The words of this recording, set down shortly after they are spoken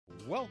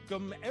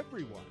Welcome,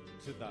 everyone,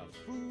 to the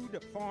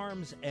Food,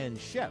 Farms, and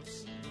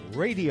Chefs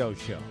radio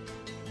show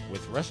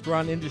with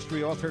restaurant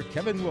industry author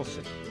Kevin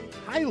Wilson,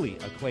 highly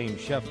acclaimed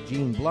chef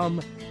Gene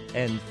Blum,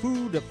 and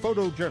food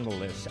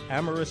photojournalist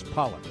Amaris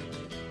Pollock.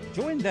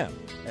 Join them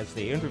as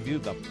they interview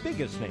the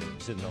biggest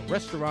names in the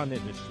restaurant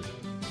industry,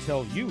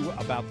 tell you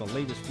about the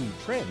latest food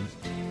trends,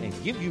 and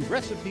give you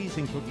recipes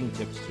and cooking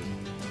tips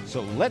too.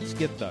 So let's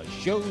get the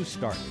show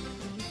started.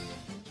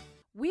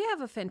 We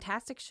have a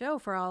fantastic show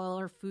for all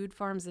our Food,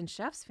 Farms, and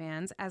Chefs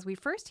fans as we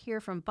first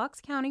hear from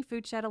Bucks County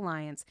Food Shed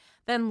Alliance,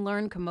 then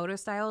learn Komodo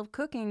style of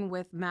cooking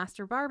with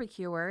Master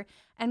Barbecuer,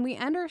 and we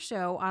end our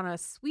show on a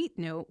sweet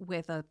note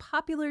with a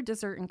popular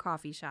dessert and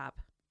coffee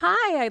shop.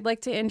 Hi, I'd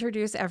like to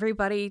introduce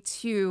everybody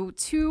to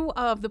two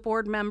of the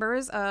board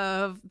members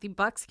of the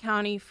Bucks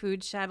County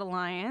Food Shed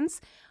Alliance.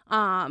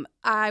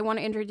 I want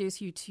to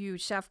introduce you to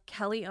Chef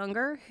Kelly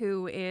Unger,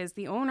 who is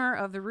the owner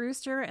of the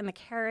Rooster and the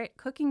Carrot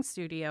Cooking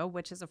Studio,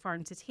 which is a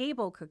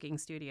farm-to-table cooking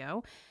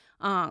studio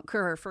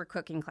for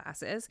cooking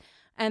classes.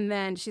 And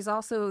then she's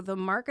also the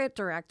market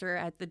director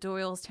at the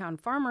Doylestown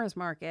Farmers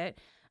Market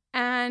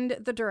and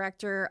the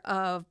director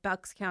of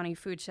Bucks County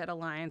Food Shed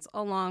Alliance,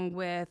 along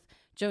with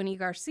Joni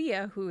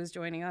Garcia, who is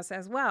joining us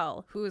as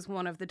well, who is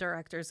one of the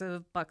directors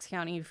of Bucks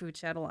County Food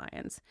Shed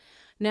Alliance.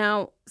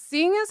 Now,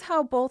 seeing as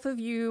how both of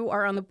you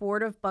are on the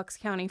board of Bucks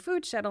County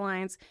Food Shed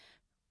Alliance,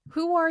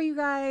 who are you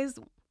guys?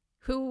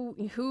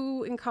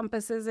 Who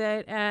encompasses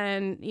it?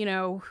 And,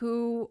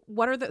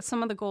 what are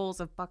some of the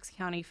goals of Bucks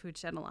County Food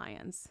Shed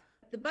Alliance?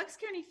 The Bucks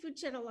County Food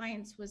Shed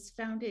Alliance was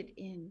founded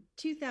in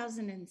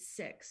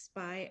 2006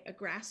 by a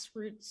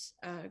grassroots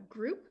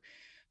group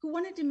who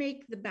wanted to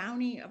make the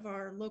bounty of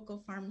our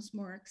local farms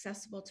more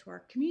accessible to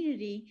our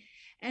community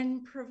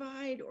and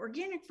provide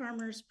organic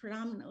farmers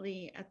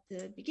predominantly at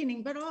the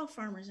beginning, but all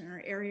farmers in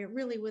our area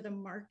really with a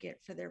market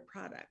for their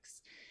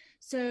products.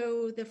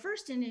 So the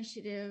first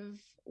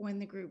initiative when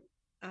the group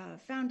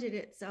founded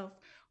itself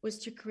was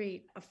to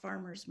create a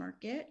farmers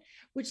market,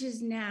 which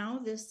is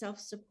now the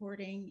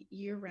self-supporting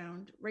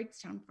year-round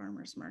Wrightstown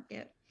Farmers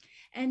Market.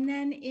 And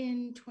then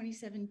in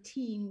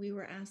 2017, we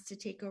were asked to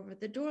take over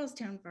the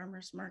Doylestown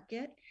Farmers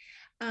Market,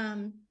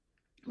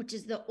 which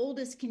is the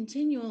oldest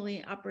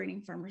continually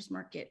operating farmers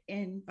market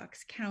in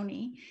Bucks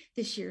County,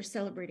 this year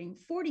celebrating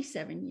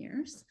 47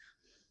 years.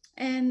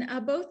 And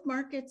both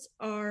markets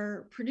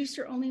are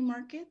producer-only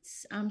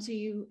markets, so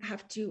you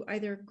have to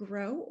either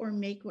grow or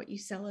make what you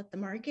sell at the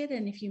market.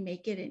 And if you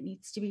make it, it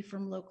needs to be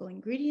from local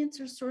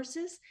ingredients or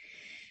sources.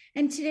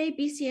 And today,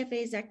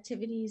 BCFA's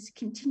activities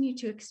continue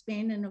to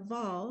expand and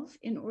evolve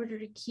in order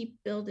to keep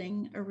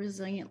building a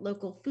resilient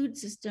local food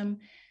system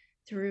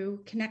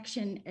through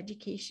connection,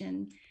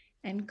 education,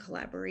 and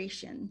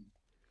collaboration.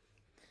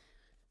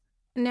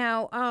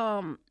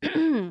 Now,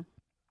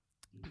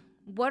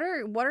 what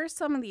are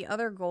some of the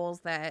other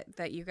goals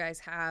that you guys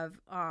have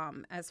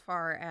as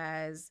far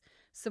as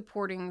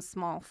supporting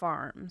small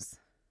farms?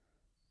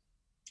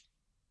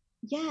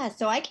 Yeah,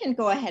 so I can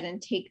go ahead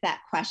and take that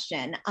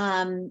question.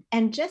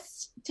 And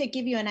just to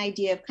give you an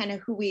idea of kind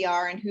of who we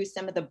are and who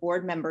some of the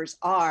board members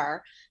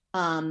are,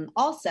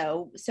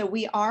 so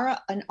we are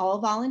an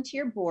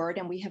all-volunteer board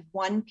and we have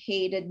one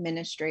paid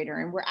administrator,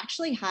 and we're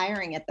actually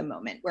hiring at the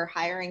moment. We're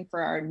hiring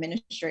for our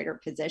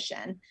administrator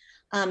position.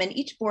 And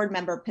each board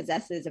member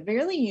possesses a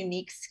really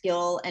unique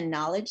skill and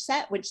knowledge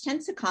set, which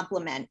tends to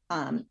complement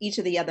each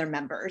of the other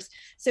members.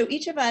 So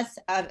each of us,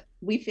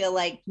 we feel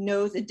like,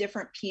 knows a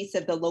different piece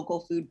of the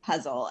local food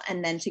puzzle.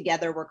 And then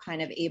together, we're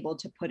kind of able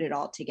to put it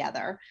all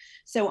together.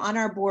 So on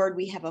our board,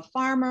 we have a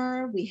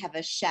farmer, we have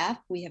a chef,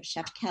 we have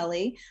Chef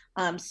Kelly,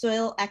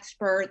 soil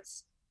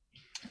experts,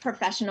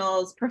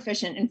 professionals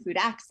proficient in food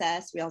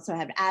access. We also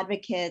have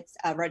advocates,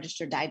 a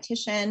registered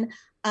dietitian,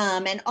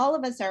 and all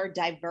of us are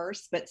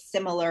diverse, but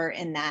similar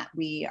in that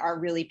we are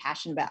really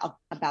passionate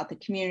about the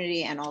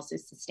community and also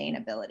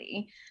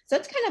sustainability. So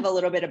it's kind of a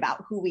little bit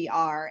about who we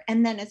are.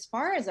 And then as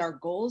far as our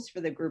goals for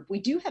the group, we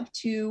do have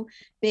two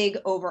big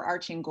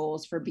overarching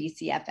goals for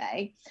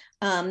BCFA.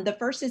 The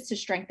first is to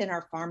strengthen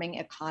our farming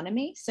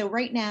economy. So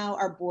right now,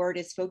 our board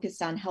is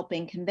focused on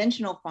helping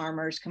conventional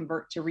farmers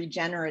convert to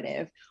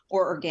regenerative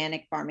or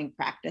organic farming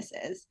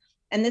practices.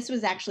 And this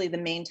was actually the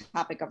main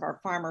topic of our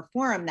farmer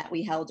forum that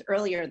we held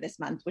earlier this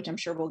month, which I'm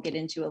sure we'll get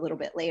into a little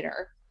bit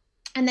later.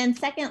 And then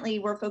secondly,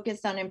 we're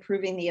focused on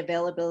improving the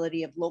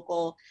availability of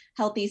local,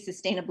 healthy,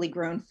 sustainably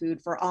grown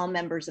food for all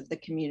members of the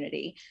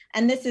community.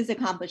 And this is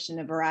accomplished in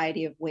a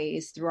variety of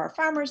ways through our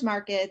farmers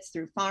markets,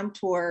 through farm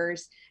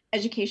tours,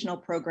 educational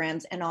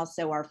programs, and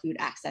also our food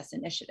access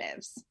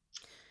initiatives.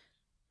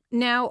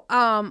 Now,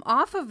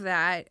 off of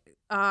that,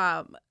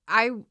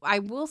 I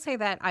will say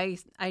that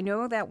I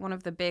know that one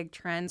of the big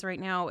trends right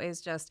now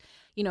is just,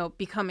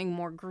 becoming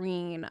more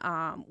green.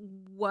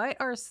 What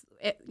are,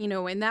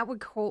 and that would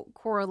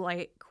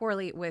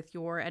correlate with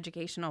your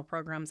educational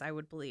programs, I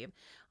would believe.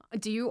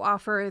 Do you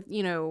offer,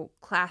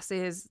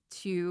 classes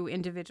to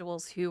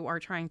individuals who are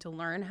trying to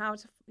learn how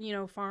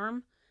to,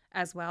 farm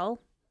as well?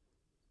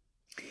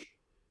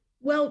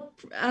 Well,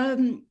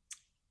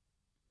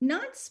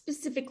 not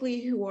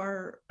specifically who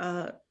are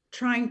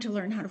trying to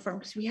learn how to farm,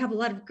 because we have a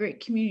lot of great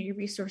community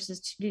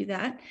resources to do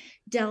that.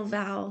 Del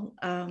Val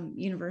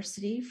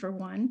University for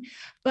one,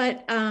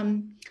 but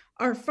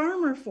our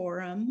farmer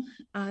forum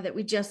that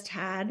we just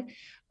had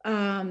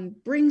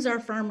brings our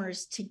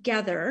farmers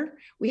together.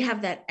 We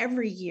have that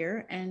every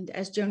year. And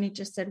as Joni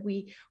just said,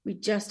 we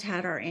just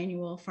had our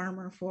annual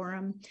farmer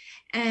forum,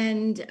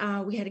 and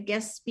we had a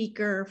guest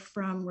speaker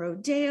from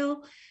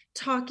Rodale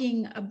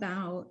talking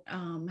about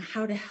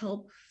how to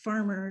help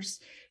farmers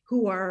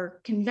who are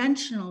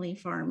conventionally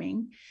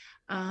farming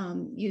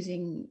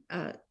using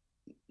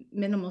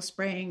minimal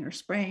spraying or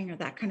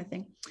that kind of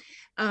thing,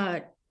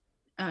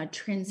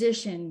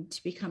 transition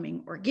to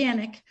becoming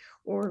organic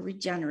or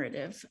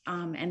regenerative,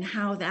 and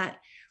how that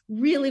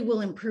really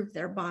will improve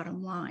their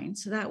bottom line.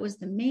 So that was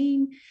the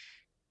main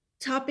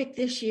topic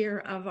this year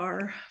of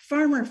our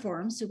farmer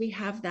forum. So we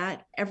have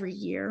that every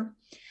year.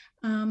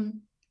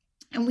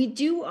 And we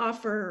do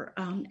offer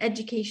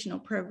educational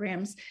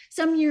programs.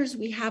 Some years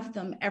we have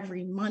them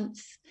every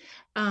month,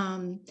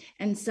 and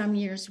some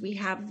years we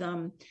have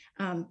them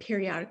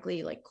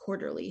periodically, like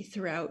quarterly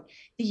throughout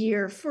the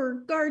year,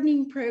 for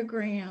gardening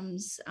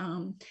programs,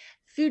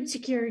 food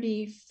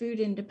security, food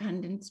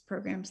independence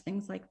programs,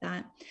 things like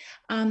that.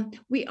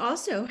 We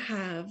also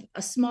have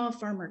a small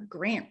farmer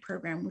grant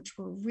program, which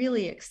we're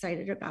really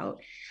excited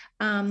about.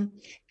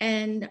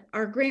 And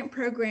our grant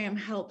program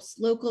helps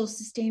local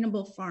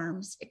sustainable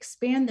farms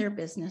expand their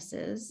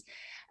businesses,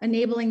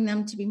 enabling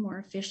them to be more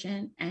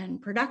efficient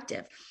and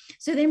productive.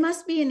 So they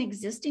must be an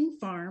existing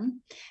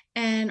farm,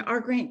 and our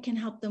grant can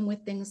help them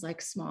with things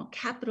like small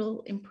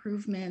capital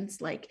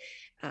improvements, like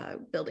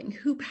building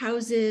hoop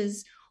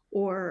houses,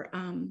 or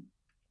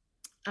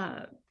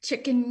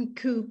chicken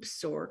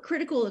coops, or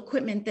critical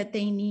equipment that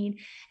they need,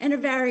 and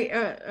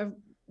a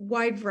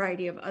wide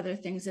variety of other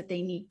things that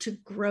they need to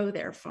grow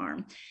their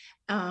farm,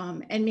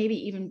 and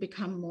maybe even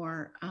become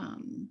more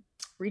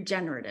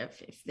regenerative.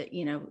 If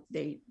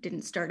they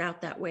didn't start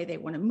out that way, they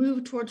want to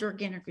move towards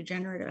organic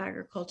regenerative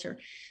agriculture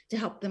to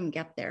help them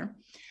get there.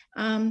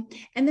 And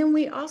then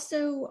we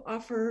also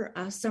offer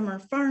summer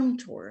farm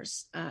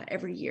tours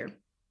every year.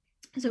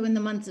 So in the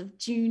months of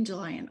June,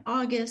 July, and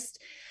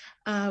August,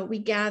 we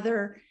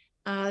gather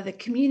the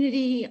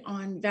community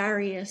on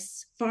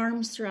various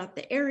farms throughout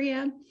the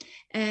area.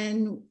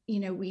 And,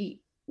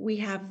 we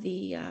have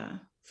the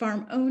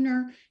farm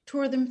owner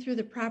tour them through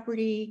the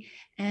property.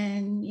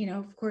 And,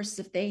 of course,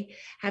 if they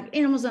have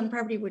animals on the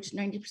property, which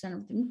 90%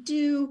 of them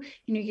do,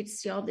 you get to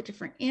see all the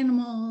different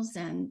animals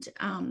and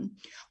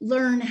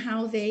learn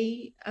how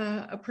they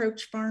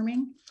approach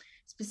farming,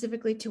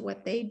 specifically to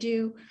what they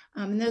do.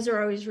 And those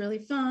are always really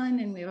fun.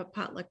 And we have a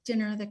potluck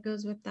dinner that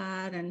goes with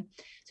that. And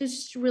so it's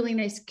just really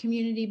nice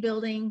community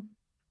building,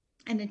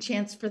 and a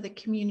chance for the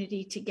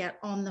community to get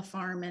on the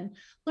farm and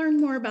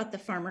learn more about the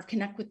farmer,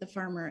 connect with the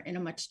farmer in a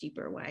much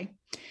deeper way.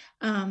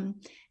 And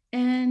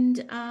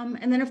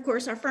then, of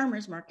course, our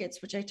farmers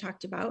markets, which I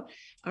talked about,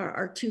 are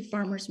our two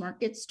farmers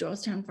markets,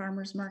 Doylestown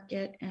Farmers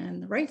Market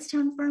and the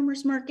Wrightstown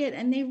Farmers Market.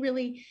 And they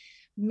really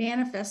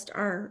manifest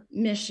our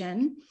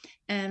mission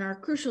and are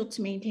crucial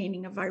to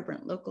maintaining a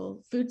vibrant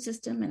local food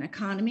system and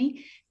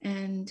economy.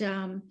 And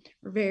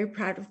we're very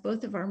proud of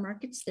both of our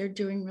markets. They're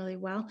doing really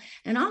well.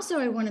 And also,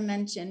 I want to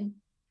mention,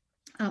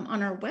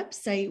 on our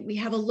website, we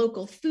have a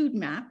local food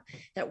map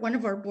that one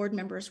of our board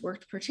members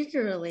worked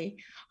particularly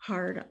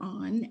hard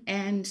on.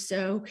 And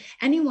so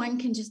anyone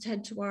can just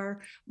head to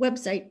our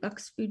website,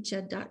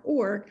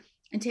 bucksfoodshed.org,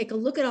 and take a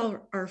look at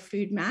our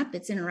food map.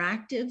 It's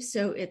interactive,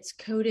 so it's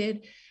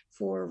coded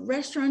for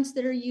restaurants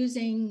that are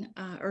using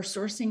or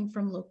sourcing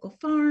from local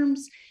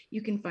farms.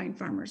 You can find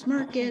farmers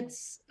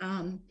markets,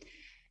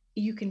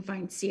 you can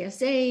find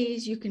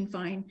CSAs, you can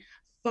find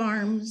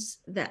farms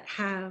that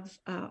have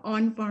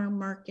on-farm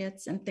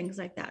markets and things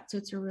like that. So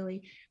it's a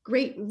really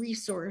great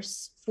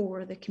resource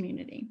for the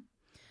community.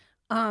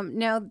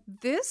 Now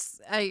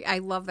this, I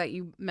love that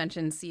you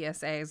mentioned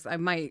CSAs. I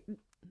might,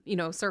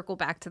 circle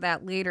back to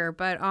that later,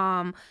 but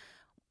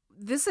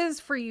this is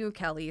for you,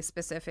 Kelly,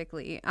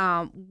 specifically.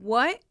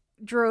 What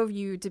drove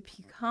you to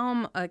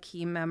become a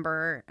key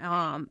member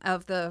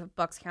of the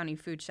Bucks County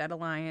Food Shed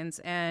Alliance,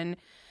 and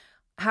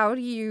how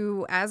do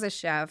you, as a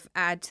chef,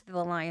 add to the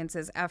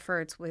Alliance's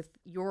efforts with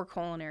your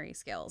culinary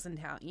skills and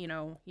how,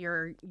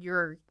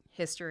 your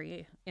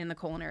history in the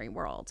culinary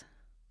world?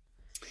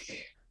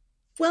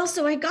 Well,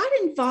 so I got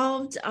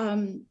involved.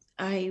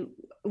 I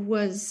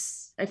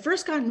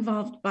first got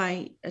involved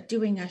by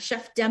doing a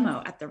chef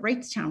demo at the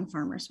Wrightstown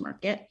Farmers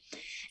Market,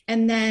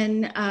 and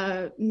then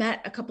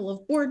met a couple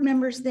of board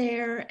members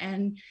there,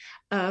 and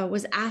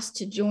was asked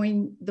to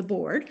join the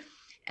board.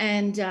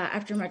 And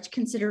after much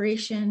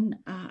consideration,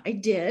 I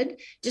did,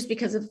 just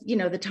because of,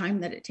 the time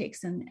that it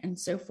takes and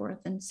so forth.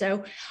 And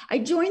so I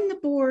joined the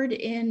board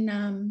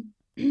in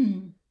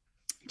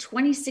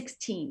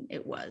 2016,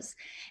 it was.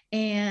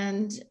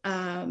 And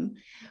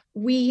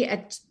we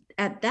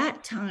at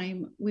that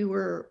time, we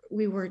were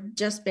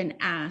just been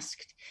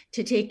asked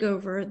to take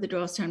over the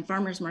Doylestown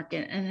Farmers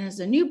Market. And as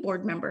a new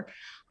board member,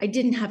 I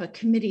didn't have a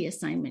committee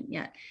assignment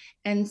yet.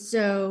 And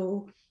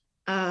so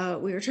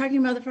we were talking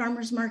about the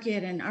farmers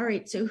market and all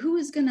right, so who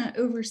is going to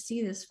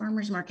oversee this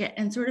farmers market?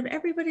 And sort of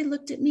everybody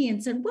looked at me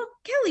and said, well,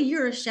 Kelly,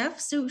 you're a chef,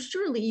 so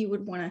surely you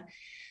would want to,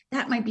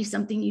 that might be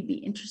something you'd be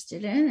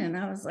interested in. And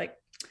I was like,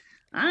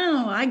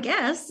 oh, I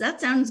guess that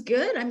sounds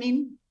good. I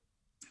mean,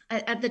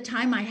 at the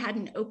time I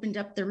hadn't opened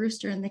up the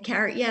Rooster and the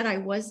Carrot yet. I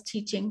was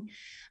teaching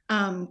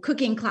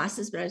cooking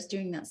classes, but I was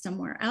doing that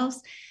somewhere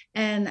else.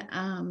 And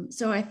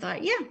so I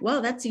thought, yeah,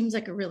 well, that seems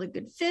like a really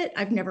good fit.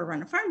 I've never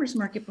run a farmer's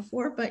market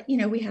before, but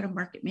we had a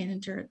market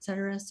manager, et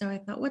cetera. So I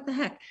thought, what the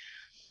heck?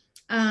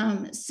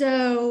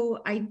 So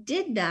I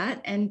did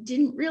that and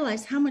didn't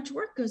realize how much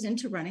work goes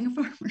into running a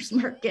farmer's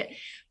market.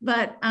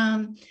 But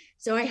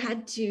so I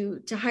had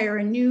to hire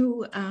a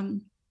new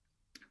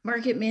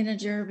market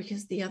manager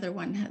because the other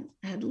one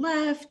had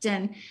left,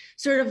 and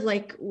sort of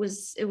like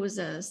it was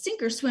a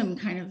sink or swim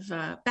kind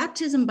of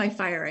baptism by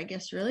fire, I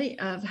guess, really,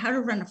 of how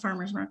to run a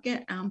farmer's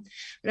market.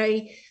 But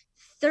I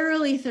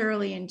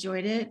thoroughly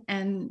enjoyed it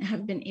and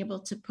have been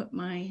able to put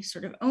my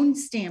sort of own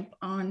stamp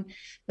on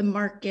the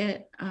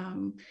market.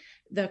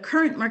 The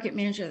current market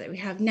manager that we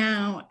have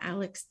now,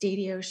 Alex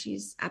Dadio,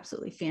 she's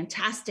absolutely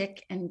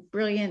fantastic and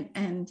brilliant.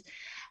 And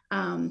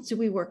so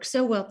we work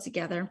so well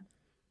together.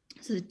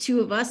 So the two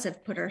of us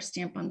have put our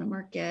stamp on the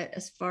market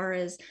as far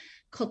as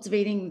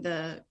cultivating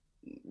the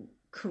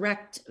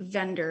correct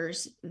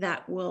vendors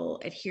that will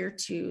adhere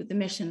to the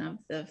mission of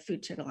the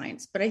Food Shed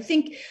Alliance. But I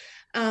think,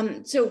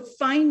 so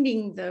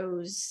finding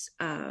those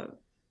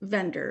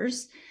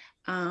vendors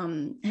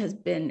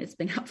it's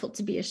been helpful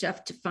to be a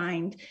chef to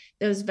find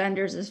those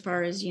vendors as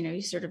far as,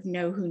 you sort of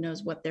know who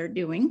knows what they're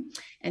doing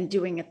and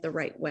doing it the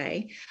right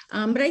way.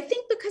 But I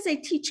think because I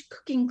teach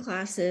cooking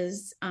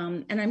classes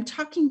and I'm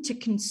talking to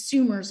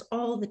consumers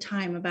all the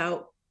time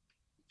about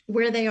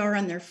where they are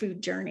on their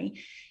food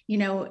journey,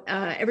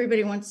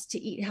 everybody wants to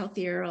eat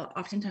healthier.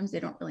 Oftentimes they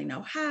don't really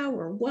know how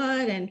or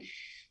what. And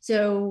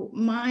so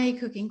my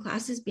cooking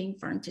classes, being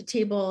farm to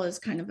table, is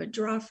kind of a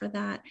draw for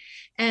that.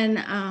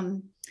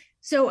 And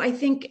so I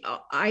think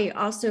I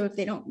also, if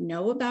they don't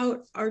know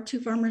about our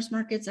two farmers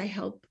markets, I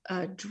help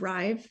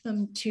drive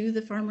them to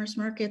the farmers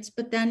markets,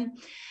 but then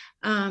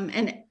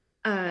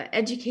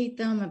educate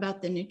them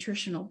about the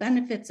nutritional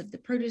benefits of the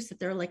produce that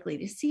they're likely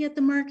to see at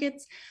the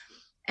markets.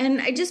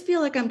 And I just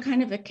feel like I'm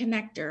kind of a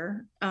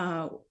connector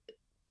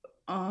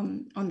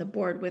on the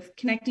board with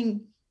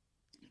connecting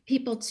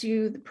people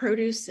to the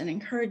produce and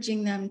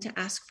encouraging them to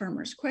ask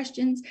farmers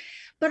questions,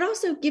 but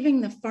also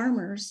giving the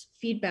farmers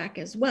feedback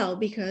as well,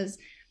 because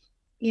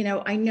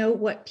I know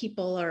what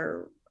people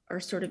are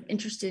sort of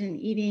interested in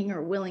eating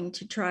or willing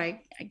to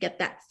try. I get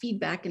that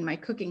feedback in my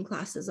cooking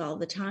classes all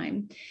the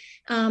time.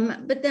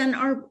 But then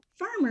our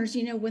farmers,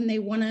 when they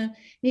want to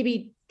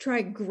maybe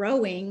try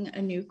growing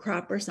a new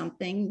crop or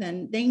something,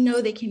 then they know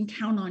they can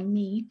count on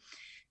me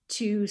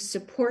to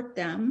support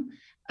them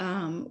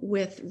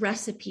with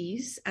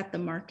recipes at the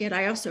market.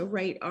 I also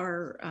write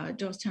our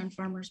Doylestown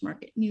Farmers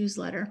Market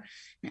newsletter,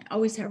 and I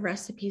always have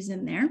recipes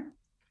in there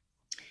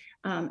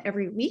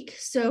every week.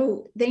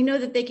 So they know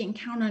that they can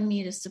count on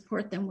me to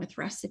support them with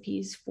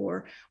recipes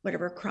for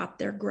whatever crop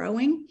they're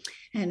growing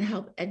and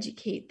help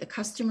educate the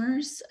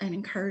customers and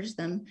encourage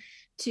them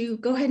to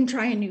go ahead and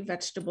try a new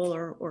vegetable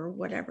or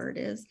whatever it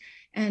is.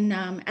 And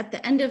at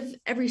the end of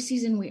every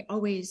season, we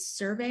always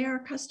survey our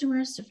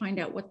customers to find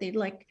out what they'd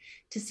like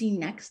to see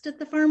next at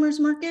the farmers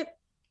market.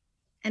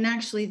 And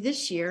actually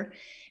this year,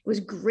 it was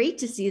great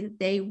to see that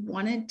they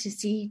wanted to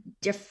see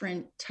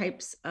different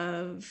types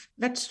of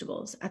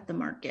vegetables at the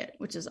market,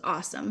 which is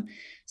awesome.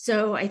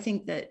 So I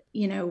think that,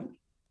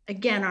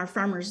 again, our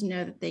farmers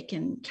know that they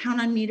can count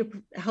on me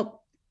to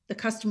help the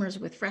customers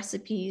with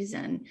recipes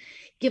and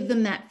give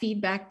them that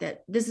feedback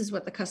that this is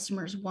what the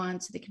customers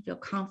want, so they can feel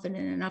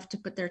confident enough to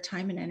put their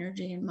time and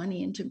energy and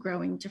money into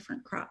growing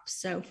different crops.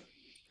 So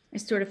I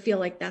sort of feel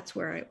like that's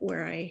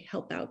where I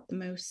help out the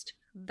most.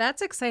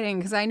 That's exciting,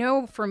 because I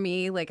know for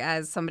me, like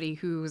as somebody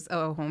who's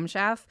a home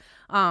chef,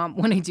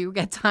 when I do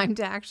get time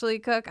to actually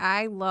cook,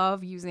 I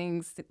love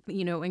using,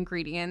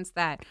 ingredients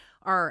that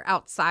are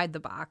outside the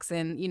box,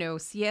 and,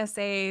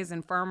 CSAs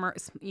and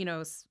farmers,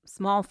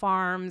 small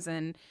farms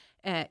and,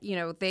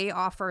 they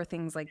offer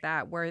things like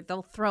that where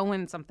they'll throw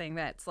in something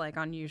that's like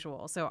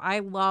unusual. So I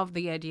love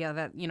the idea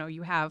that,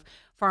 you have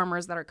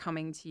farmers that are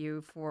coming to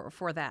you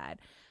for that.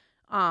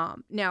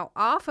 Now,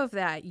 off of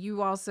that,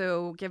 you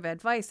also give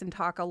advice and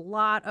talk a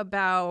lot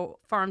about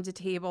farm to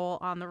table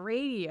on the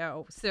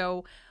radio.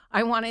 So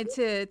I wanted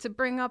to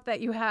bring up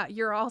that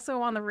you're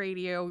also on the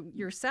radio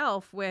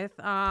yourself with,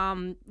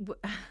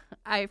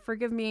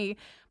 forgive me,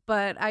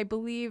 but I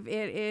believe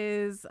it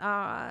is,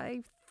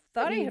 I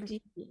thought WDVR.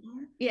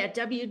 Yeah,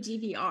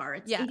 WDVR.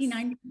 It's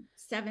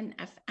 89.7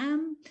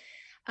 FM.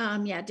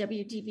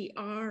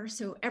 WDVR.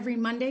 So every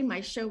Monday,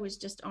 my show was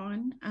just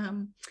on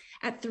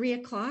at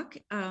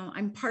 3:00.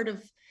 I'm part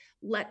of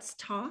Let's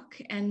Talk,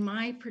 and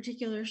my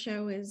particular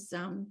show is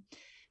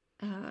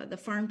the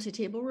Farm to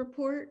Table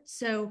Report.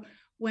 So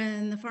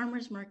when the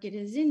farmers market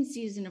is in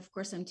season, of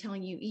course, I'm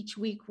telling you each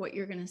week what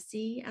you're going to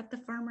see at the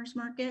farmers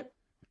market.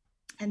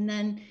 And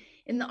then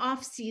in the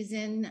off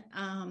season,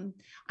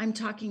 I'm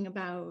talking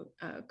about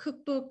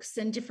cookbooks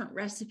and different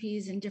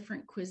recipes and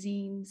different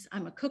cuisines.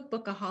 I'm a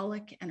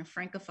cookbookaholic and a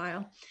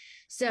Francophile.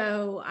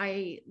 So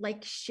I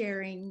like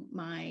sharing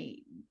my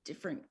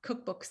different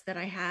cookbooks that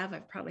I have. I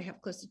probably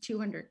have close to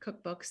 200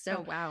 cookbooks. So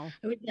oh, wow.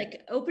 I would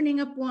like opening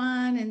up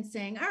one and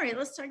saying, all right,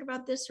 let's talk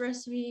about this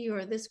recipe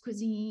or this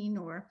cuisine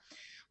or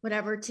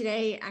whatever.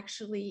 Today,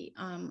 actually,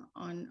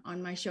 on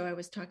my show, I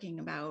was talking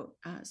about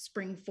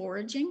spring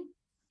foraging.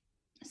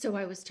 So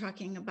I was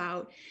talking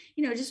about,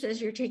 just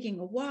as you're taking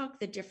a walk,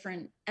 the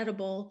different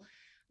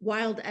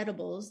wild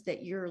edibles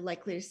that you're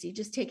likely to see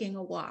just taking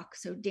a walk.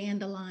 So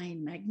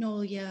dandelion,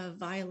 magnolia,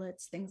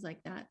 violets, things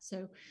like that.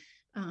 So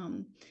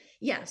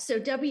so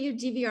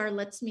WDVR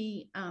lets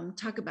me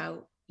talk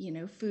about,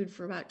 food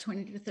for about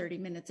 20 to 30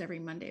 minutes every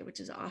Monday, which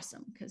is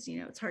awesome because,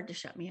 it's hard to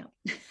shut me up.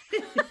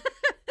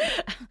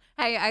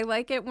 Hey, I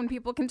like it when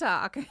people can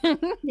talk.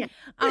 Yeah.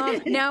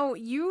 Now,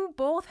 you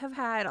both have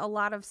had a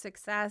lot of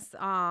success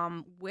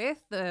with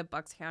the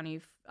Bucks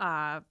County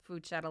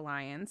Food Shed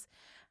Alliance,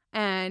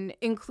 and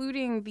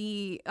including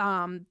the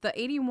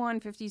 81,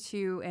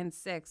 52, and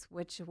 6,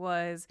 which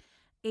was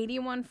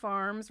 81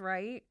 farms,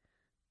 right,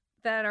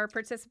 that are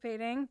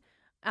participating,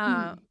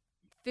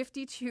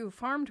 52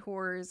 farm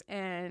tours,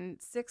 and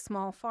 6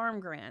 small farm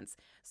grants.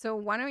 So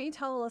why don't you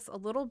tell us a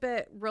little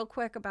bit real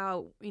quick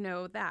about,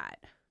 that?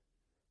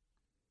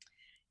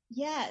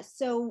 Yeah,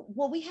 so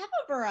we have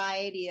a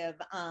variety of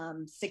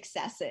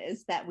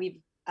successes that we've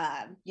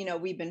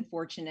been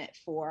fortunate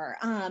for.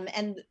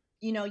 And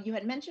you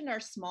had mentioned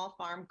our small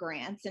farm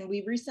grants, and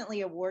we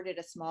recently awarded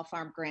a small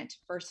farm grant to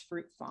First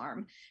Fruit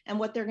Farm. And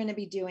what they're going to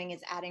be doing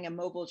is adding a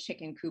mobile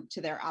chicken coop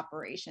to their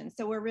operation.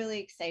 So we're really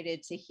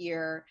excited to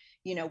hear,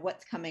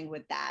 what's coming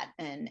with that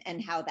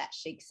and how that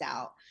shakes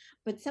out.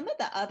 But some of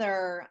the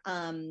other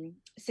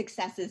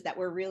successes that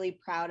we're really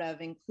proud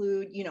of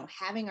include,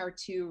 having our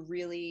 2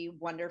 really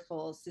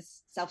wonderful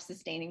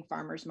self-sustaining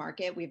farmers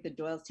market. We have the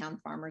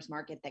Doylestown Farmers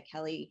Market that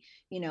Kelly,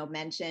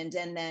 mentioned.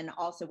 And then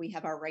also we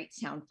have our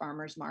Wrightstown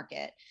Farmers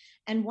Market.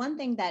 And one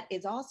thing that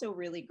is also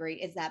really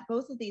great is that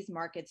both of these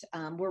markets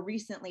were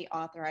recently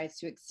authorized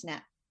to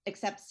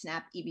accept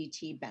SNAP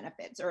EBT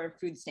benefits or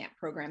food stamp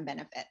program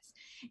benefits.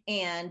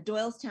 And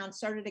Doylestown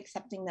started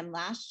accepting them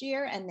last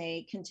year, and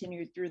they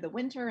continued through the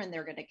winter, and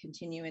they're going to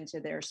continue into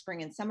their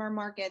spring and summer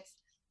markets.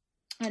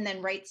 And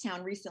then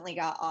Wrightstown recently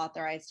got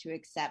authorized to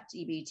accept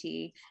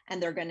EBT, and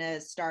they're going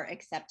to start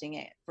accepting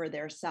it for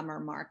their summer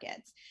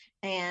markets.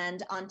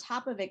 And on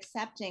top of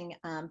accepting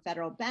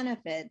federal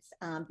benefits,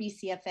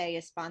 BCFA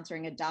is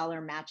sponsoring a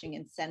dollar matching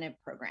incentive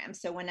program.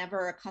 So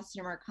whenever a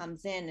customer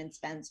comes in and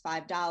spends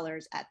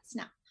 $5 at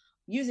SNAP,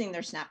 using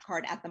their SNAP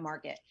card at the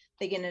market,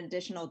 they get an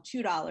additional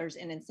 $2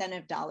 in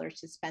incentive dollars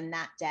to spend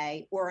that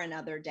day or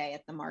another day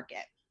at the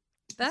market.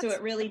 So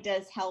it really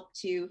does help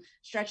to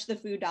stretch the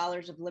food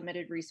dollars of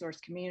limited resource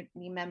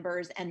community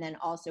members, and then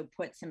also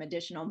put some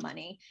additional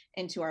money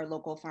into our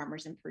local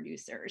farmers and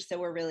producers. So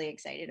we're really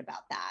excited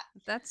about that.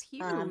 That's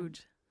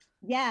huge.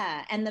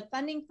 Yeah, and the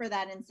funding for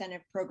that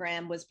incentive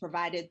program was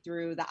provided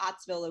through the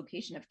Ottsville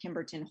location of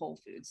Kimberton Whole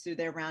Foods through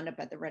their Roundup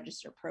at the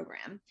Register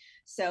program.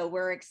 So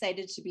we're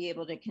excited to be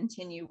able to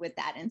continue with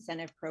that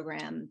incentive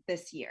program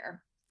this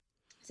year.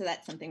 So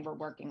that's something we're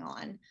working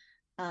on.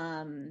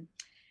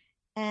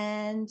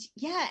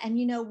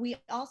 We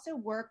also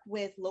work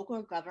with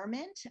local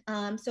government.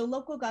 So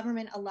local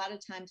government a lot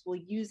of times will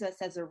use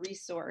us as a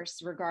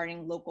resource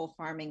regarding local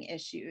farming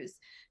issues.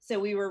 So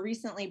we were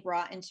recently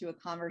brought into a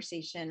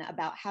conversation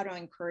about how to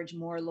encourage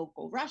more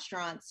local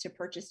restaurants to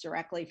purchase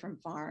directly from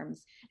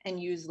farms and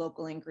use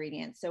local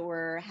ingredients. So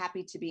we're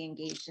happy to be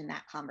engaged in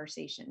that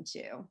conversation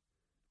too.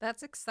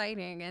 That's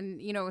exciting.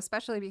 And,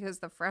 especially because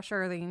the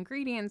fresher the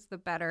ingredients, the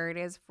better it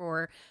is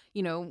for,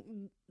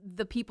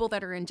 the people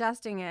that are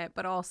ingesting it,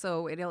 but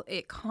also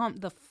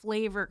the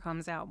flavor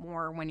comes out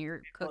more when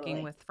you're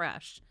cooking with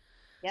fresh.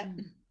 Yep.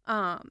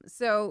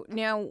 So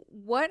now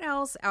what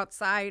else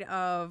outside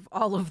of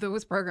all of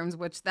those programs,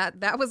 which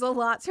that was a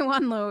lot to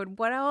unload,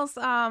 what else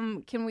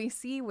can we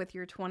see with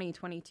your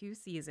 2022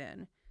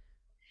 season?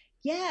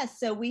 Yeah,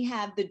 so we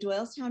have the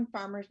Doylestown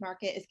Farmers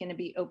Market is going to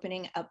be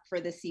opening up for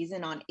the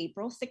season on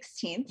April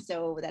 16th.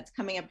 So that's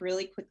coming up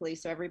really quickly.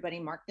 So everybody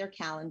mark their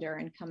calendar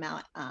and come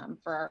out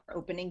for our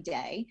opening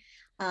day.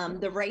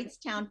 The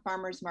Wrightstown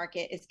Farmers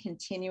Market is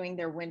continuing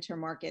their winter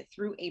market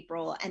through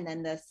April, and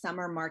then the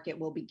summer market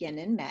will begin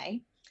in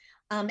May.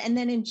 And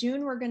then in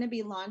June, we're going to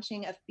be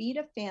launching a Feed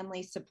a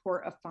Family,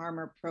 Support a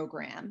Farmer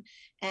program.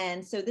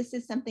 And so this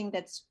is something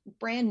that's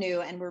brand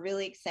new, and we're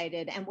really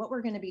excited. And what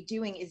we're going to be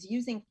doing is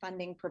using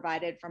funding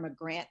provided from a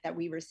grant that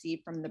we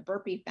received from the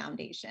Burpee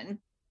Foundation.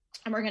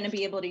 And we're going to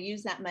be able to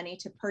use that money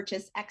to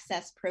purchase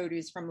excess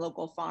produce from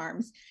local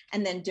farms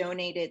and then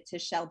donate it to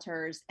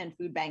shelters and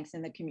food banks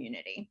in the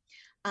community.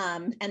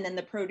 And then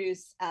the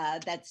produce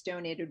that's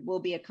donated will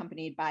be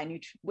accompanied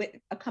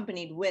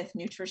with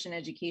nutrition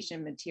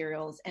education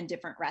materials and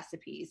different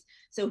recipes.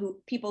 So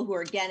people who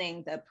are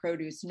getting the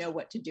produce know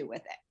what to do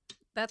with it.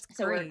 That's great.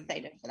 So we're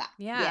excited for that.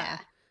 Yeah.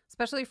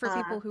 especially for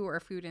people who are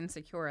food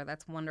insecure.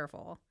 That's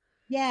wonderful.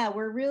 Yeah,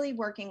 we're really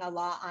working a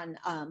lot on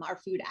our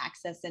food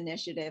access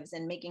initiatives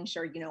and making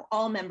sure,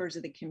 all members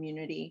of the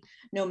community,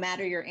 no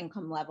matter your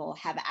income level,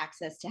 have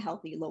access to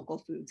healthy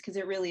local foods, because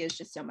it really is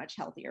just so much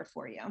healthier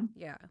for you.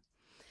 Yeah.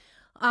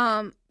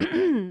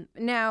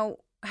 Now,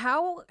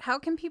 how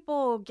can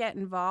people get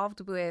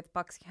involved with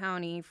Bucks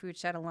County Food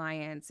Shed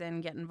Alliance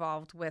and get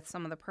involved with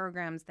some of the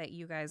programs that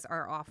you guys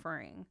are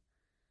offering?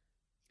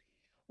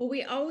 Well,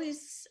 we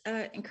always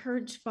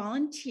encourage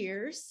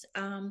volunteers.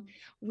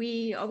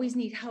 We always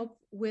need help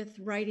with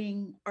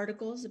writing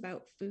articles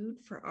about food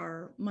for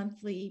our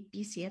monthly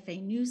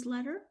BCFA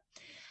newsletter.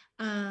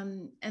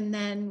 And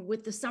then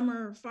with the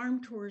summer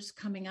farm tours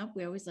coming up,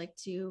 we always like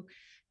to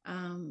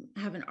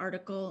have an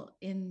article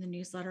in the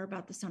newsletter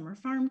about the summer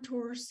farm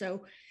tour.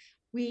 So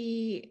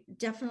we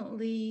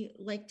definitely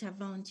like to have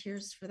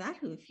volunteers for that,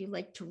 who, if you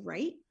like to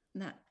write,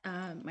 that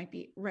might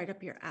be right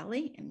up your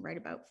alley and write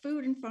about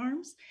food and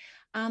farms.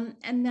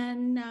 And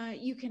then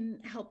you can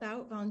help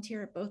out,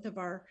 volunteer at both of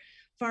our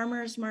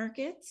farmers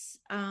markets.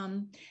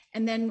 And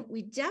then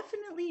we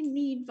definitely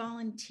need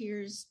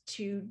volunteers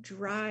to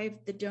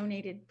drive the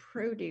donated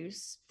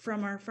produce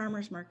from our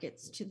farmers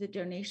markets to the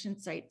donation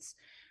sites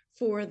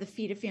for the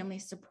Feed a Family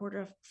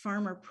Supportive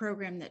Farmer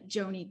program that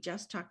Joni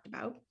just talked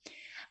about.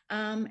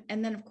 And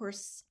then, of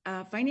course,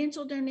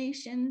 financial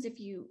donations. If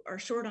you are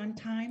short on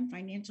time,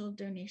 financial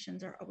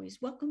donations are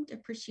always welcomed,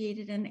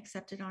 appreciated, and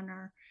accepted on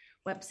our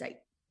website.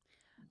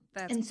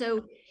 And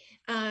so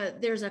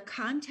there's a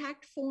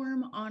contact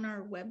form on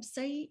our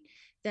website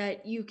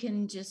that you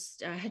can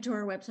just head to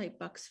our website,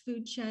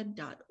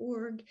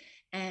 bucksfoodshed.org,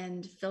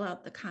 and fill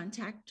out the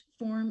contact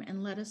form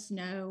and let us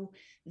know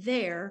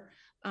there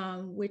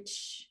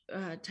which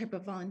type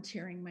of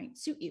volunteering might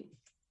suit you.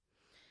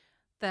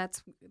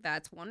 That's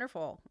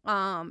wonderful.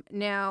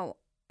 Now,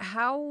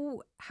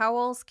 how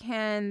else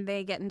can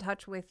they get in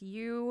touch with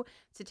you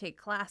to take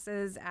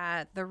classes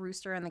at the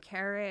Rooster and the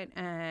Carrot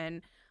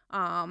and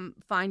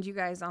find you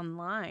guys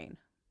online?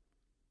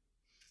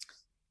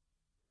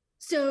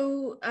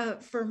 So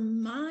for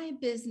my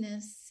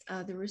business,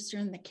 the Rooster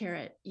and the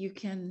Carrot, you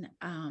can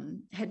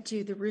head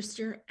to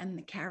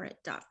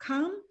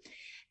theroosterandthecarrot.com.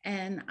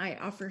 And I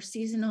offer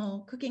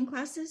seasonal cooking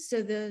classes.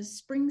 So the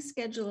spring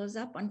schedule is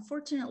up.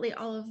 Unfortunately,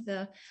 all of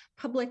the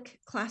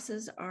public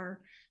classes are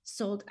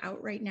sold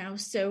out right now.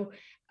 So,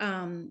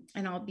 and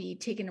I'll be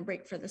taking a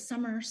break for the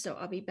summer. So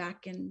I'll be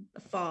back in the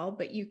fall,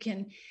 but you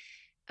can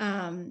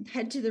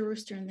head to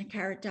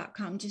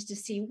theroosterandthecarrot.com just to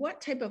see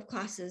what type of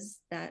classes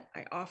that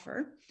I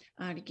offer,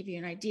 to give you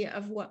an idea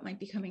of what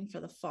might be coming for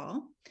the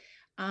fall.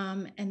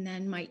 And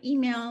then my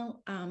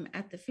email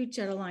at the Food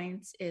Shed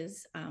Alliance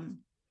is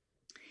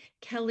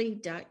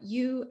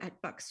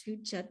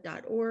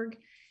kelly.u@bucksfoodshed.org.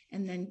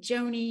 And then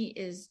Joni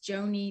is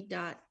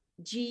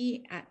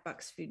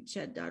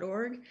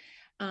joni.g@bucksfoodshed.org.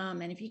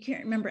 And if you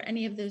can't remember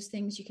any of those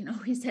things, you can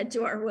always head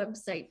to our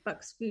website,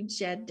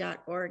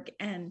 bucksfoodshed.org,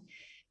 and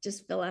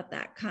just fill out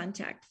that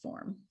contact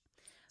form.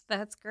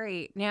 That's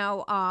great.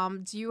 Now,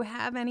 do you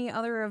have any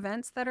other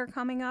events that are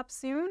coming up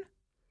soon?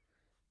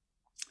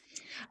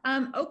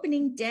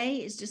 Opening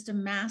day is just a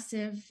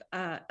massive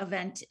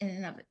event in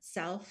and of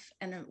itself,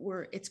 and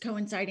it's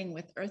coinciding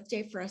with Earth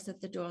Day for us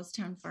at the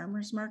Doylestown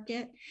Farmers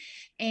Market.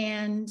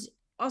 And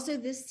also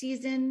this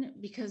season,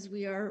 because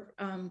we are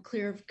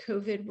clear of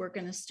COVID, we're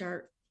going to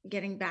start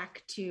getting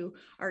back to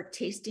our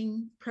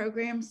tasting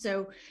program.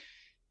 So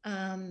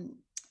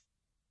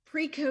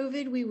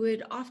pre-COVID, we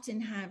would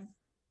often have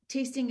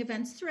tasting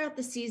events throughout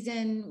the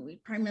season. We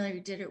primarily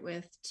did it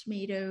with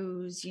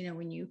tomatoes,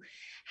 when you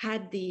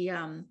had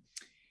the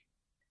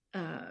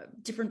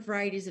different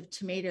varieties of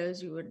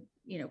tomatoes, we would,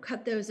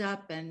 cut those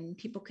up and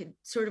people could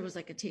was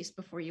like a taste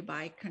before you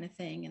buy kind of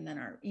thing. And then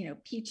our,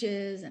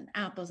 peaches and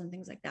apples and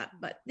things like that.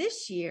 But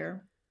this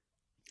year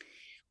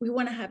we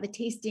want to have a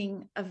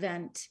tasting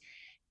event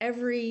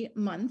every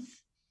month.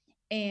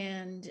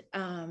 And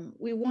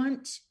we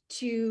want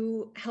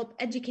to help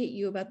educate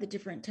you about the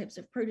different types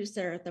of produce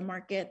that are at the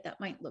market that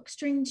might look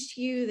strange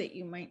to you, that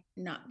you might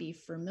not be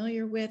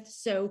familiar with.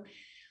 So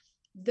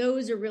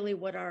those are really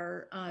what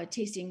our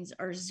tastings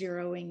are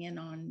zeroing in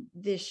on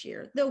this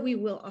year, though we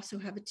will also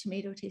have a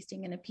tomato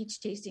tasting and a peach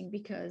tasting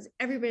because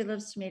everybody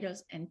loves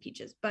tomatoes and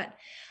peaches. But,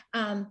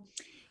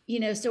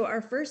 so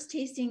our first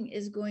tasting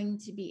is going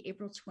to be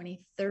April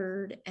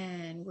 23rd,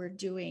 and we're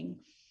doing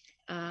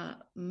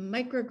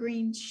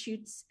microgreen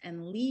shoots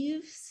and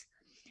leaves.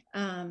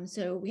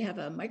 So we have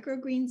a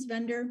microgreens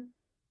vendor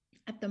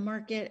at the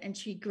market, and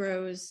she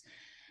grows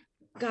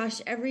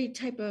every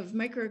type of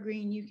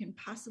microgreen you can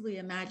possibly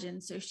imagine.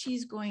 So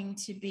she's going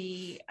to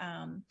be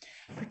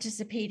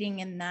participating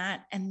in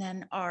that, and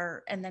then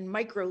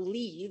micro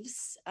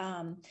leaves.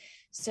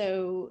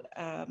 So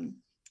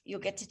you'll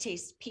get to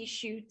taste pea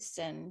shoots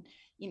and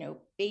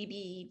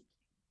baby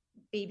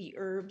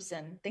herbs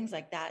and things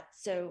like that.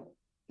 So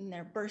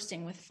they're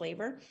bursting with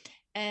flavor.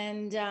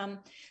 And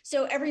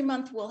so every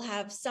month we'll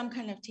have some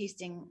kind of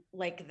tasting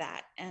like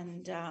that,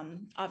 and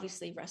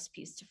obviously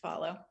recipes to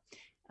follow.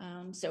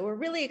 So we're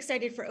really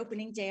excited for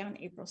opening day on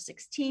April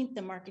 16th.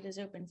 The market is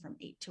open from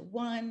 8 to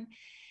 1,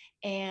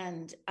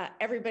 and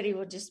everybody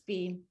will just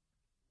be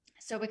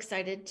so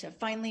excited to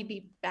finally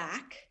be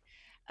back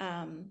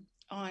on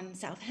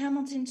South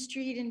Hamilton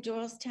Street in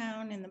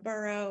Doylestown in the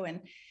borough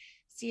and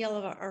see all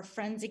of our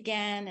friends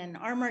again. And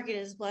our market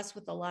is blessed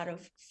with a lot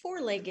of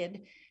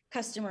four-legged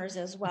customers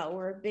as well.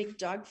 We're a big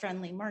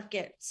dog-friendly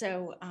market.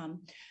 So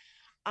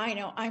I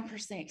know I'm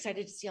personally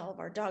excited to see all of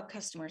our dog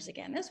customers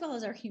again, as well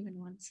as our human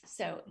ones.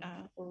 So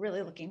we're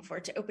really looking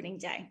forward to opening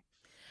day.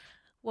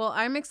 Well,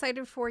 I'm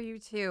excited for you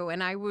too,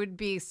 and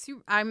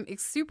I'm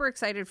super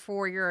excited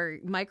for your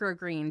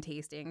microgreen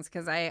tastings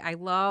because I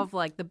love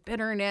like the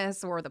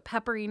bitterness or the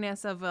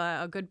pepperiness of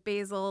a good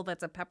basil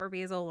that's a pepper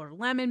basil or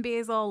lemon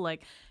basil,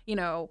 like, you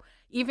know,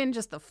 even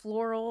just the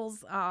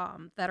florals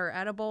that are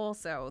edible.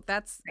 So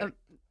that's right.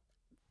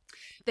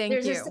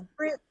 Thank you.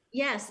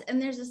 Yes, and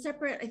there's a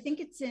separate, I think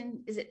it's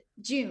is it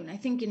June? I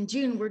think in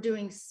June we're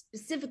doing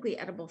specifically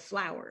edible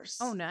flowers.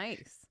 Oh,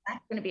 nice.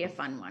 That's going to be a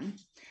fun one.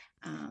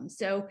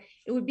 So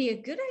it would be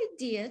a good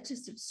idea to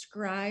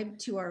subscribe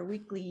to our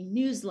weekly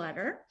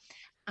newsletter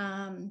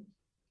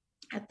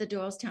at the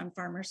Doylestown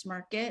Farmers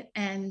Market.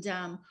 And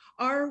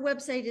our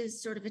website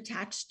is sort of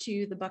attached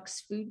to the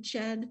Bucks Food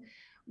Shed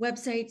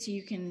website. So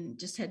you can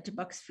just head to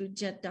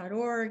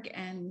bucksfoodshed.org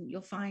and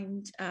you'll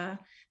find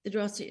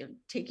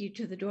take you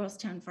to the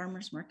Doylestown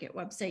Farmers Market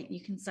website.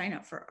 You can sign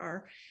up for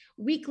our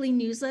weekly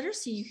newsletter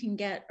so you can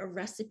get a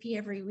recipe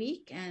every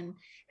week and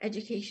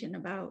education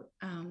about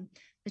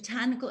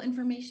botanical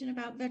information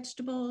about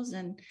vegetables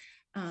and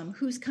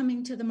who's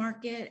coming to the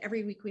market.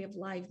 Every week we have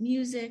live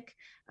music.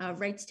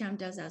 Wrightstown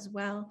does as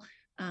well.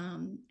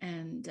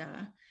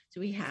 So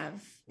we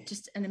have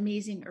just an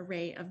amazing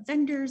array of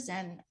vendors,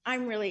 and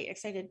I'm really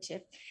excited to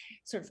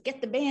sort of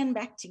get the band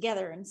back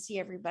together and see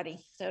everybody.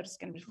 So it's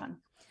going to be fun.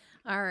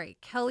 All right,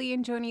 Kelly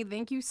and Joni,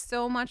 thank you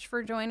so much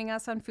for joining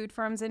us on Food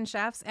Farms and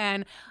Chefs.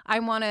 And I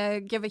want to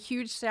give a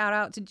huge shout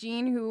out to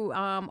Jean, who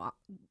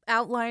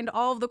outlined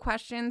all of the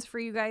questions for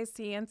you guys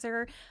to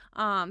answer.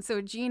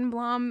 So Jean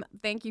Blum,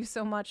 thank you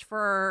so much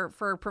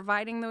for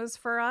providing those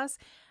for us.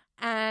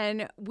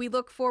 And we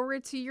look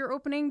forward to your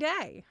opening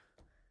day.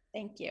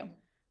 Thank you.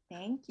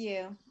 Thank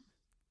you.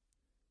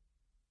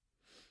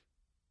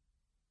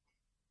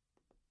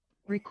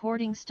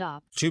 Recording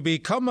stopped. To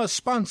become a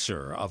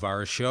sponsor of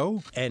our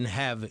show and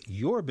have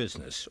your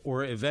business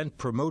or event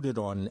promoted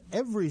on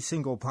every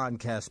single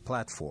podcast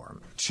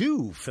platform,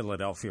 2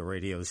 Philadelphia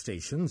radio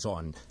stations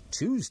on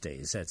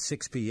Tuesdays at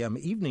 6 p.m.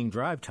 evening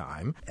drive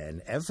time,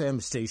 an FM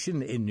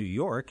station in New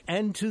York,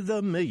 and to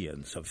the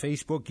millions of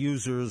Facebook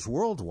users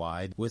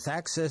worldwide with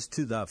access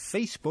to the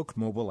Facebook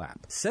mobile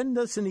app. Send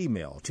us an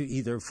email to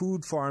either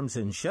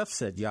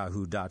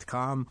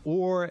foodfarmsandchefs@yahoo.com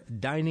or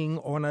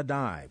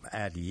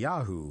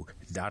diningonadime@yahoo.com.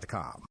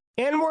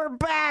 And we're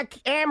back.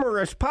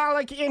 Amaris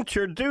Pollock,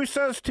 introduce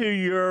us to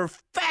your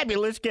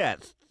fabulous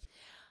guest.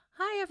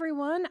 Hi,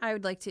 everyone. I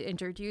would like to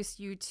introduce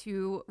you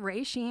to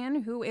Ray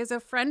Sheehan, who is a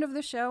friend of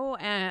the show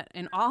and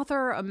an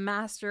author, a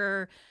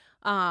master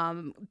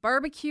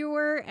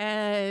barbecuer,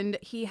 and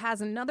he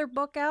has another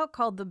book out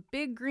called The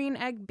Big Green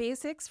Egg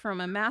Basics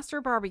from a Master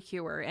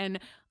Barbecuer. And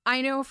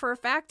I know for a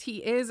fact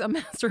he is a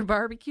master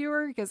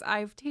barbecuer because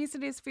I've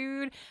tasted his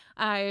food,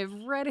 I've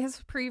read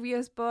his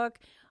previous book,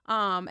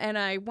 and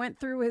I went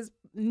through his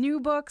new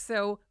book.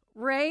 So,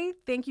 Ray,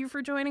 thank you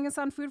for joining us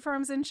on Food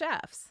Farms and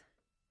Chefs.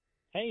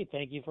 Hey,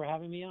 thank you for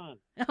having me on.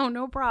 Oh,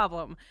 no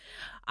problem.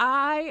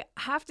 I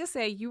have to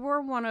say, you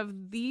are one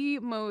of the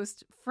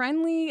most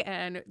friendly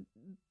and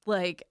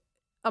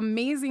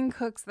amazing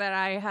cooks that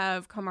I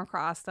have come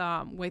across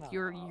with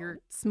your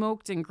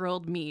smoked and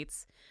grilled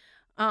meats.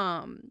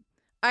 Thank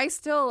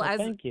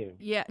you.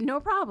 Yeah,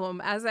 no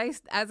problem. As I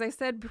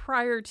said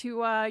prior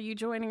to you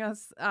joining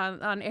us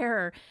on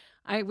air,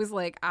 I was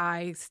like,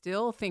 I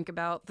still think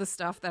about the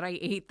stuff that I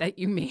ate that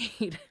you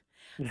made.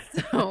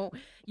 So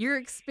you're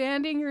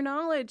expanding your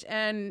knowledge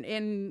and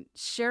in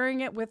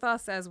sharing it with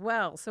us as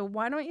well. So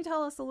why don't you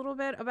tell us a little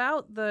bit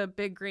about the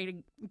Big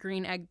Green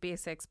Egg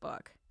Basics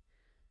book?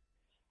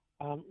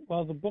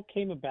 Well, the book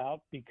came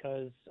about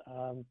because,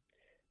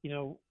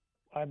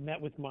 I met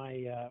with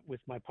my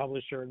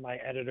publisher and my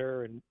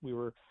editor, and we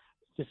were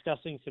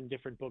discussing some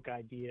different book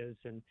ideas.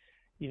 And,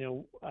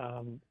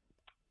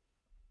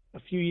 a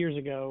few years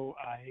ago,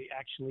 I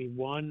actually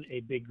won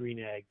a Big Green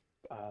Egg.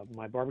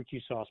 My barbecue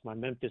sauce, my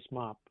Memphis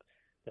Mop,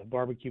 the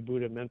Barbecue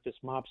Buddha Memphis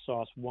Mop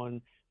sauce, won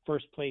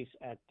first place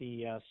at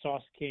the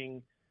Sauce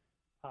King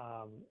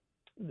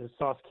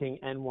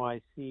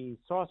NYC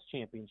Sauce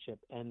Championship,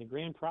 and the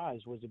grand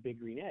prize was a Big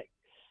Green Egg.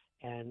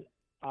 And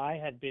I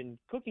had been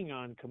cooking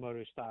on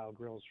Komodo style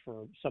grills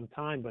for some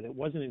time, but it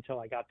wasn't until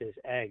I got this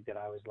egg that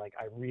I was like,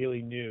 I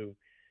really knew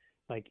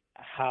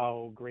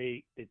how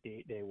great that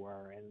they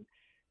were. And,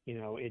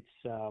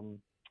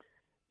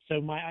 so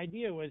my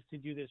idea was to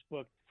do this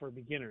book for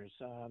beginners.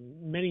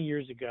 Many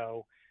years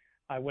ago,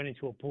 I went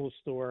into a pool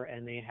store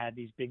and they had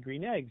these Big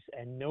Green Eggs,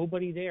 and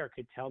nobody there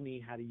could tell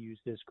me how to use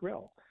this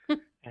grill.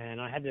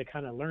 And I had to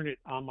kind of learn it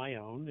on my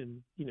own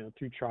and,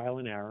 through trial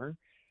and error.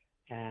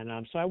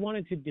 And so I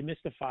wanted to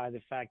demystify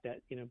the fact that,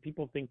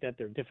 people think that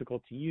they're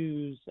difficult to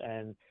use.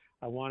 And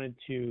I wanted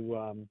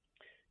to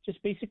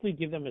just basically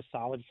give them a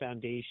solid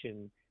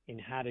foundation in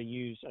how to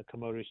use a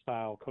Komodo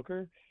style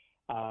cooker.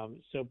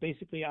 So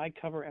basically I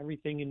cover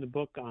everything in the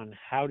book on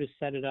how to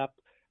set it up,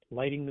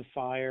 lighting the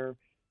fire,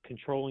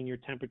 controlling your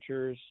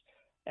temperatures,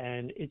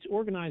 and it's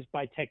organized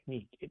by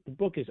technique. The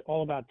book is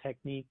all about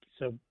technique.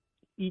 So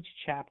each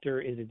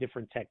chapter is a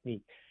different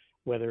technique,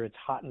 whether it's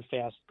hot and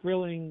fast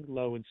grilling,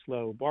 low and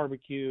slow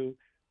barbecue,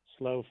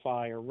 slow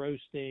fire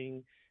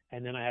roasting,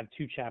 and then I have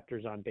 2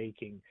 chapters on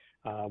baking,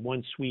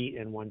 one sweet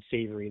and one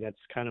savory. That's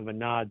kind of a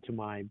nod to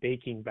my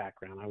baking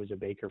background. I was a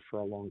baker for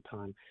a long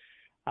time.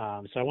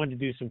 So I wanted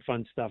to do some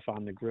fun stuff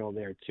on the grill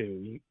there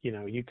too.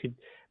 You could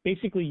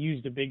basically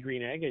use the Big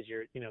Green Egg as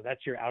your,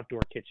 that's your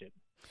outdoor kitchen.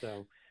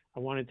 So I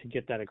wanted to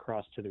get that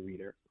across to the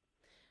reader.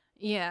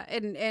 Yeah,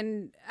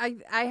 and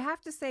I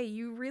have to say,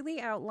 you really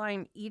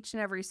outline each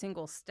and every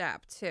single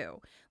step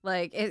too.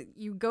 Like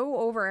you go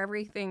over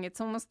everything.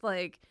 It's almost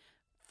like,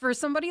 for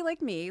somebody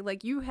like me,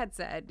 like you had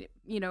said,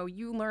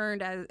 you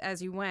learned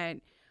as you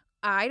went.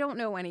 I don't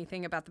know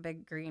anything about the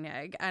Big Green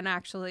Egg, and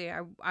actually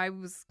I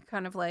was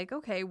kind of like,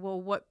 okay, well,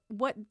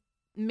 what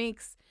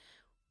makes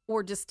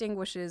or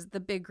distinguishes the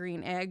Big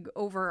Green Egg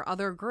over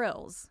other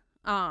grills?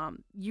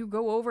 You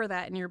go over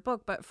that in your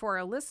book, but for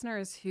our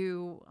listeners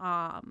who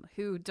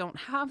don't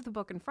have the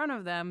book in front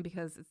of them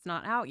because it's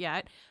not out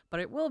yet, but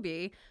it will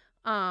be,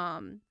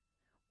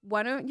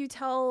 why don't you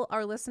tell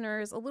our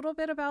listeners a little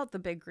bit about the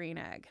Big Green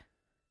Egg?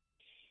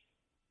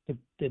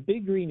 The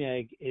Big Green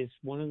Egg is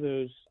one of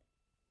those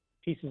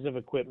pieces of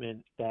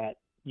equipment that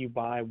you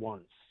buy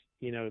once.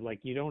 Like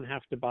you don't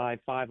have to buy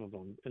 5 of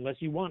them unless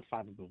you want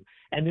 5 of them.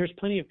 And there's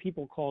plenty of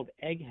people called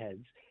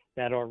eggheads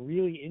that are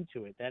really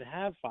into it that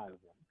have 5 of them.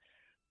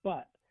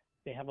 But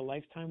they have a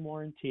lifetime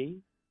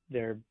warranty.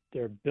 They're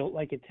built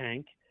like a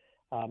tank.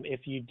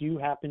 If you do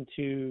happen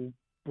to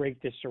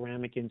break the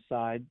ceramic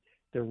inside,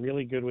 they're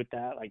really good with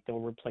that. Like they'll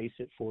replace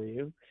it for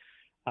you.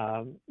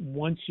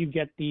 Once you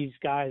get these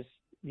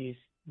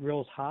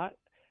grills hot,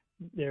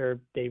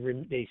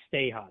 they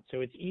stay hot.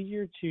 So it's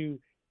easier to,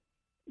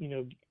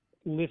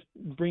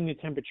 bring the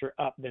temperature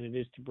up than it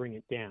is to bring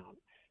it down.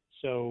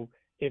 So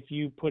if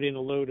you put in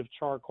a load of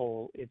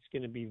charcoal, it's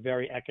going to be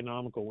very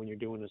economical when you're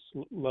doing a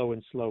low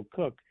and slow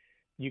cook.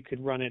 You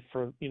could run it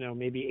for,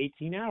 maybe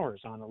 18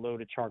 hours on a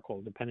load of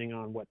charcoal, depending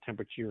on what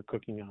temperature you're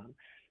cooking on.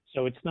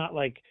 So it's not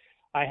like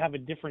I have a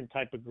different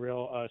type of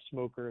grill,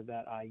 smoker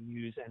that I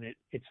use, and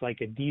it's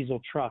like a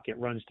diesel truck. It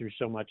runs through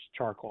so much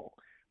charcoal.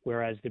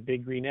 Whereas the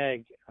Big Green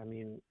Egg,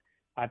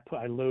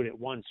 I load it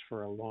once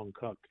for a long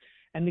cook.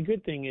 And the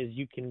good thing is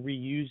you can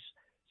reuse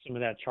some of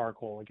that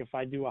charcoal. Like if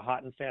I do a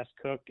hot and fast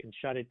cook and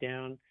shut it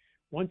down,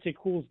 once it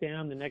cools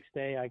down, the next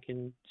day I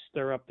can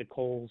stir up the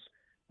coals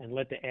and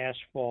let the ash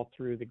fall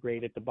through the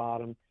grate at the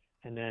bottom,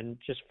 and then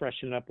just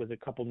freshen it up with a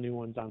couple new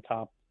ones on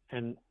top.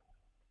 And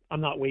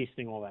I'm not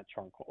wasting all that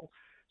charcoal.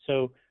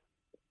 So,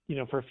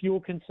 for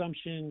fuel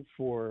consumption,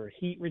 for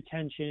heat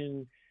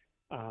retention,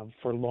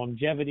 for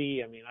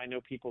longevity. I know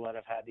people that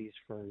have had these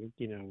for,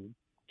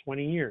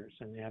 20 years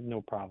and they have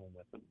no problem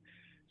with them.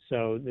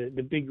 So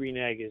the Big Green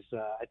Egg is,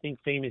 I think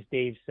Famous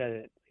Dave said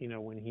it,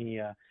 when he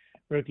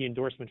wrote the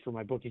endorsement for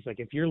my book. He's like,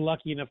 if you're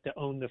lucky enough to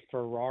own the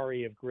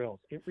Ferrari of grills,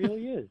 it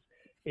really is.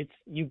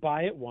 You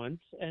buy it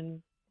once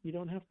and you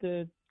don't have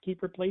to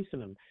keep replacing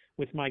them.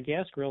 With my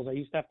gas grills, I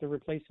used to have to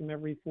replace them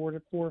every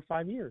 4 or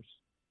 5 years.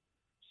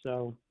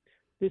 So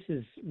this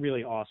is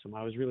really awesome.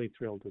 I was really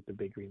thrilled with the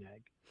Big Green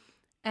Egg.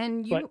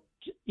 But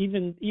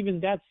even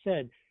that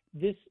said,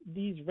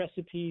 these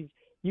recipes,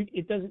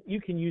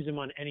 you can use them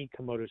on any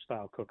Komodo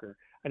style cooker.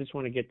 I just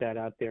want to get that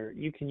out there.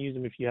 You can use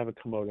them if you have a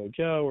Komodo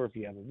Joe or if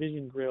you have a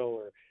Vision grill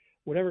or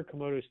whatever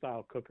Komodo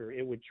style cooker.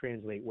 It would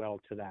translate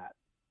well to that,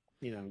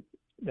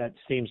 that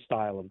same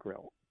style of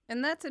grill.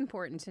 And that's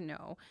important to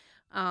know.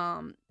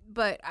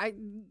 But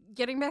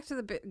getting back to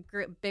the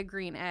Big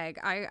Green Egg,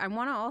 I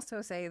want to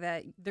also say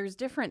that there's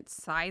different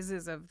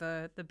sizes of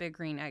the Big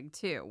Green Egg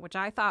too, which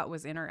I thought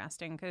was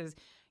interesting because,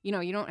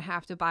 you don't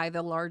have to buy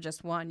the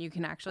largest one. You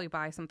can actually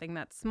buy something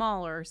that's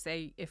smaller.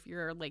 Say if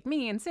you're like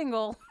me and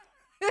single,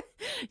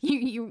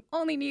 you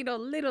only need a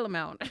little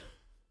amount.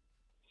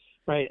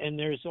 Right. And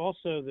there's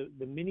also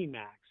the Mini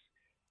Max,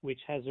 which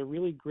has a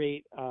really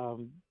great, a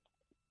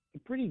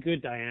pretty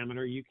good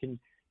diameter. You can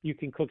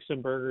cook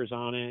some burgers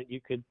on it.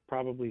 You could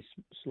probably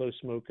slow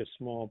smoke a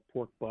small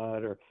pork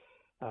butt or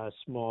a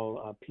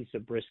small piece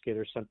of brisket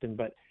or something,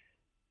 but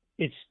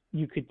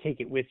you could take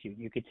it with you.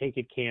 You could take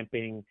it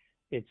camping.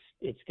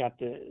 It's got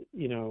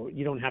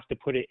you don't have to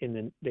put it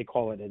in they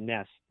call it a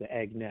nest, the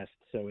egg nest.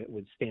 So it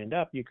would stand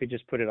up. You could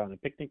just put it on a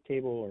picnic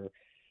table or,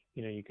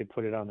 you could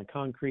put it on the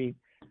concrete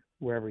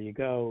wherever you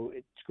go.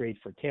 It's great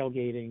for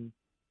tailgating,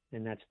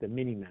 and that's the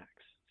Mini Max.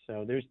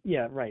 So there's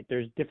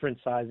different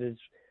sizes.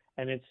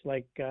 and it's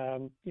like a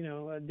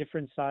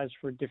different size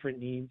for different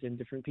needs and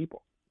different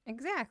people.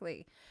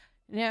 Exactly.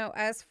 Now,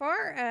 as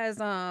far as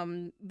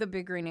the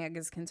big green egg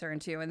is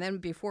concerned too, and then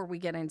before we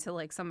get into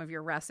like some of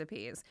your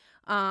recipes,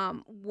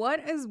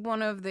 what is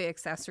one of the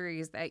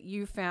accessories that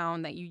you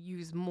found that you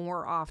use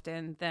more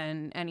often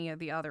than any of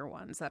the other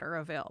ones that are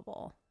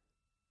available?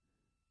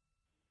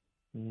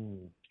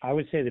 I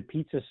would say the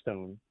pizza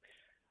stone,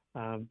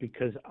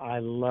 because I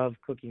love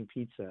cooking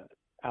pizza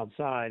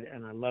outside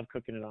and I love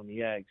cooking it on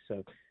the egg.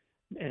 So,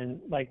 and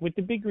like with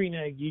the big green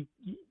egg,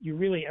 you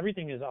really,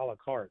 everything is a la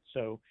carte.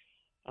 So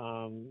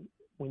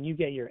when you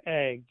get your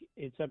egg,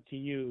 it's up to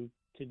you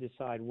to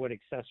decide what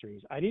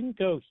accessories. I didn't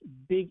go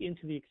big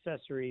into the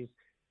accessories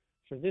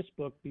for this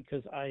book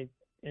because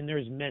and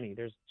there's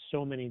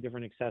so many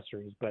different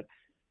accessories, but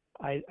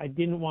I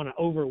didn't want to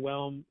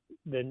overwhelm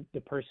the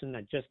person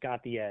that just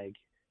got the egg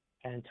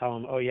and tell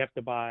them, oh, you have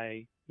to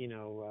buy,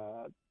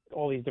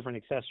 all these different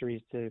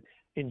accessories to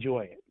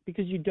enjoy it,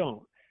 because you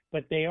don't,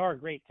 but they are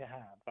great to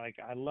have. Like,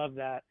 I love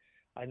that.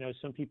 I know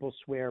some people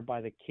swear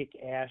by the Kick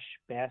Ash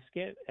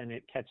basket, and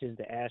it catches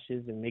the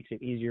ashes and makes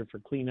it easier for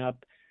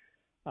cleanup.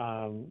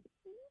 So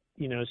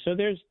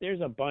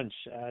there's a bunch.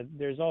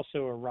 There's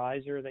also a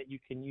riser that you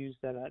can use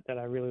that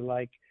I really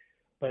like.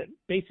 But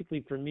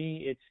basically, for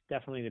me, it's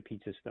definitely the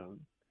pizza stone.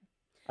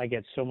 I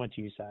get so much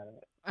use out of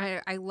it.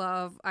 I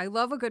love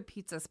a good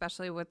pizza,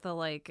 especially with the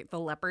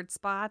leopard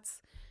spots.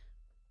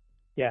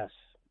 Yes,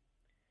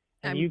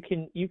 and you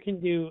can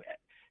do.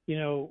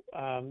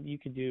 You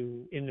could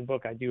do, in the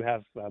book, I do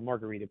have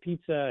margarita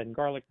pizza and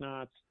garlic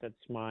knots. That's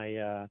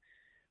my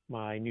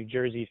my New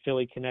Jersey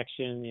Philly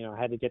connection. I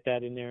had to get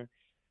that in there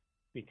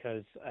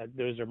because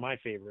those are my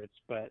favorites.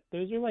 But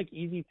those are like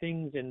easy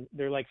things, and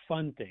they're like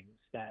fun things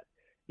that,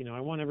 I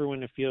want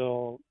everyone to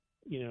feel,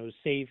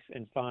 safe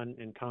and fun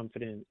and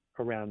confident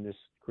around this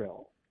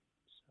grill.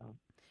 So.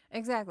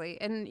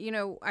 Exactly. And,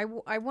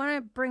 I want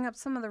to bring up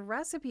some of the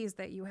recipes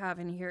that you have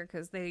in here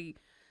because they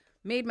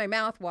made my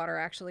mouth water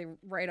actually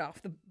right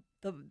off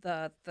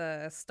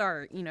the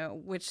start,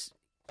 which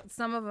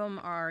some of them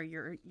are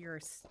your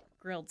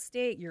grilled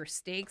steak, your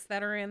steaks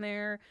that are in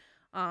there.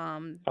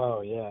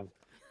 Oh yeah.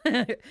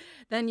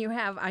 Then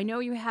I know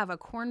you have a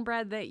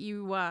cornbread that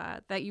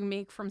you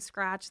make from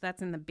scratch.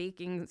 That's in the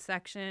baking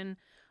section,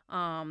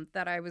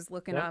 that I was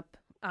looking up,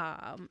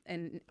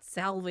 and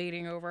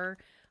salivating over.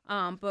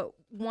 But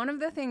one of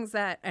the things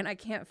that, and I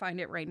can't find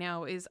it right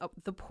now, is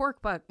the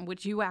pork butt,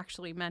 which you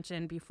actually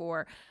mentioned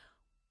before,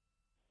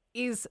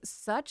 is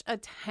such a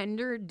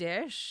tender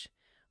dish.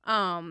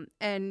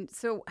 And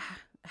so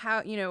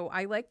how,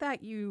 I like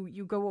that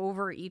you go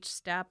over each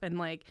step and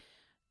like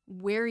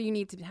where you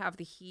need to have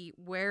the heat,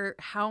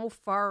 how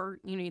far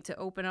you need to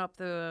open up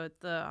the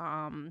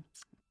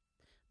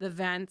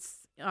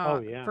vents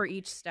for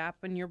each step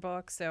in your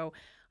book. So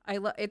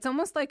it's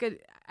almost like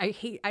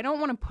I don't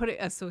want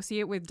to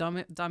associate with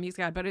Dummy's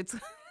Guide, but it's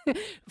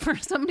for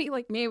somebody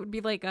like me, it would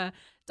be like a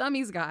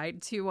Dummy's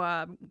Guide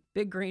to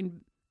big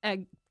green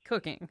egg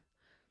cooking.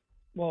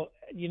 Well,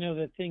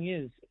 the thing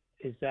is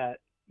that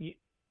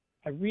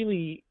I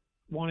really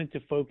wanted to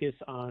focus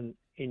on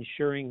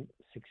ensuring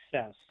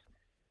success.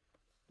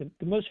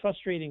 The most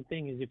frustrating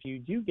thing is if you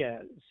do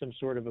get some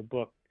sort of a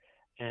book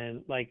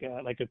and like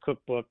a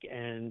cookbook,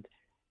 and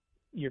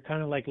you're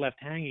kind of like left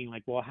hanging,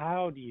 like, well,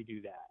 how do you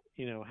do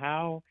that?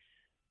 How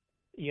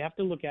you have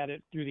to look at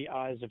it through the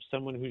eyes of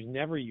someone who's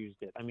never used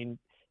it. I mean,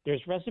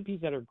 there's recipes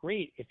that are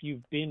great if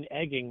you've been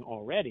egging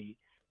already,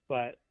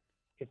 but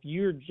if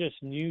you're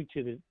just new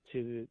to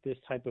this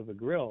type of a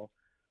grill,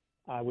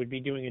 I would be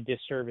doing a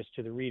disservice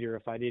to the reader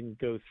if I didn't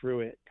go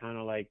through it kind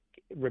of like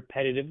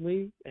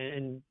repetitively.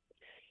 And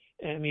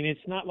I mean,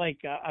 it's not like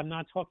I'm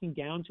not talking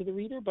down to the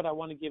reader, but I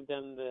want to give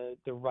them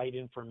the right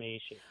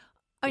information.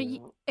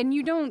 And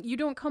you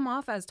don't come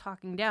off as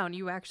talking down.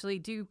 You actually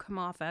do come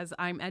off as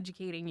I'm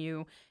educating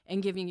you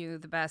and giving you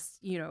the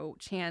best,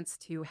 chance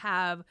to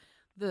have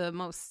the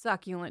most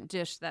succulent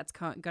dish that's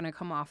going to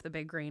come off the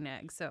big green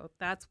egg. So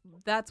that's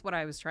what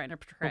I was trying to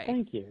portray. Well,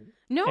 thank you.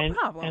 No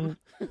problem.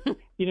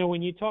 And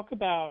when you talk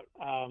about,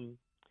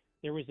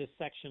 there was a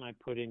section I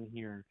put in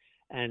here,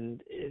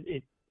 and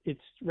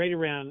it's right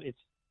around.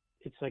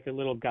 It's like a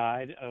little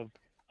guide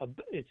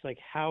it's like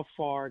how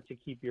far to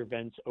keep your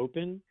vents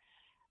open.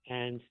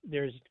 And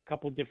there's a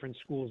couple different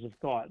schools of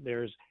thought.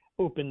 There's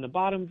open the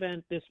bottom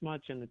vent this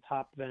much and the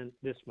top vent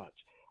this much.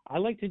 I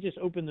like to just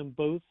open them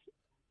both,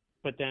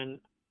 but then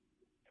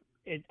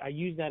I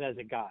use that as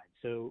a guide.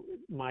 So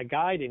my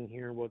guide in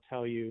here will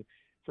tell you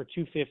for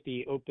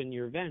 250, open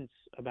your vents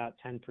about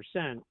 10%,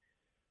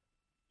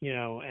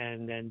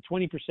 and then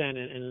 20%,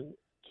 and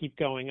keep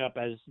going up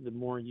as the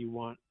more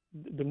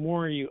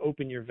you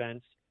open your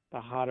vents,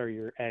 the hotter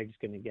your egg's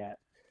going to get.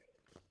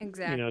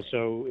 Exactly.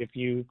 So if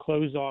you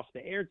close off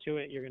the air to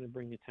it, you're going to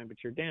bring the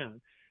temperature down.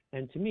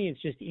 And to me,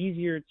 it's just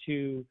easier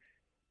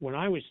when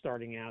I was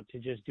starting out, to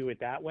just do it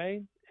that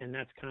way. And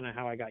that's kind of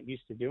how I got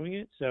used to doing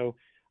it. So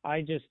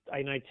I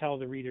tell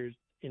the readers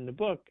in the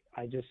book,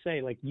 I just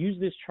say, like, use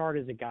this chart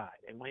as a guide.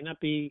 It might not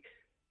be,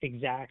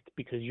 exact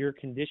because your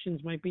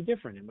conditions might be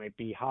different. It might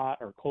be hot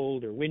or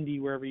cold or windy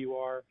wherever you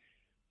are.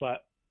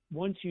 But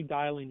once you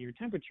dial in your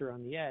temperature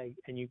on the egg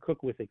and you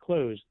cook with it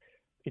closed,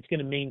 it's going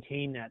to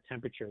maintain that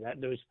temperature.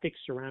 Those thick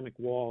ceramic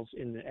walls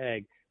in the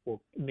egg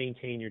will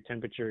maintain your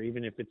temperature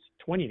even if it's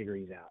 20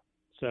 degrees out.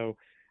 So,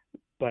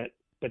 but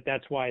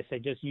that's why I say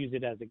just use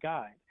it as a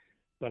guide.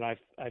 But I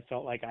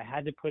felt like I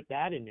had to put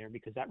that in there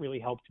because that really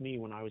helped me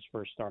when I was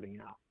first starting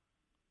out.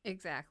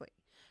 Exactly.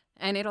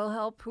 And it'll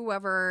help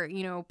whoever,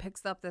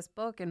 picks up this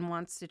book and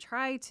wants to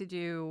try to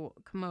do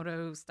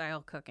Komodo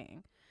style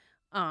cooking.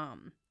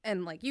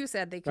 And like you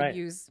said, they could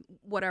use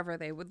whatever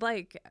they would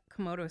like,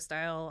 Komodo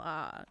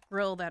style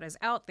grill that is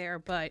out there.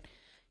 But,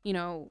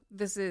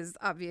 this is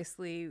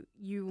obviously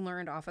you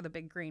learned off of the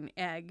Big Green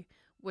Egg,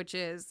 which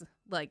is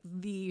like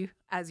the,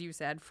 as you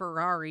said,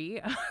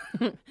 Ferrari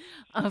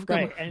of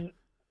right.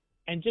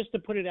 And just to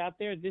put it out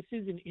there, this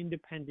is an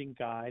independent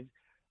guide.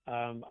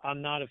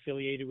 I'm not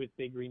affiliated with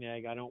Big Green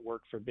Egg. I don't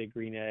work for Big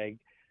Green Egg,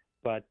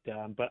 but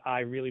I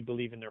really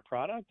believe in their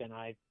product, and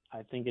I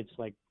think it's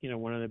like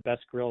one of the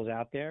best grills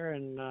out there,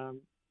 and I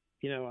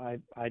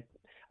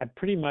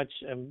pretty much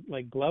am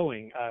like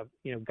glowing,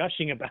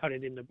 gushing about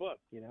it in the book,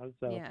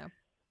 so yeah.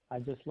 I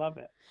just love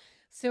it.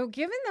 So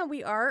given that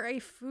we are a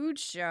food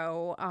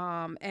show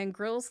and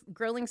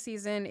grilling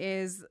season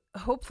is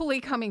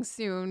hopefully coming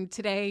soon,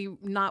 today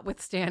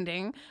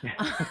notwithstanding,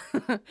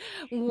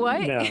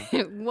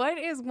 what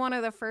is one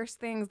of the first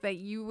things that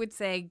you would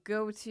say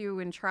go to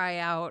and try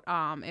out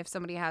if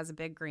somebody has a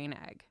Big Green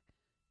Egg?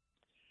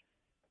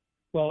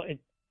 Well,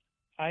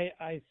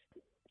 I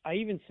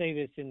even say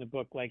this in the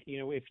book, like,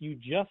 if you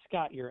just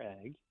got your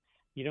egg,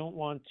 you don't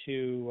want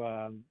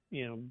to,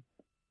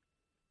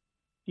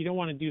 you don't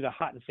want to do the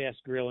hot and fast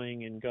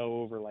grilling and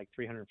go over like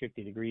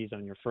 350 degrees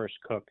on your first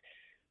cook,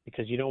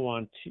 because you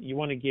want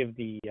to give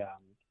the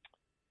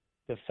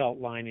felt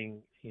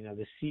lining,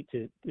 the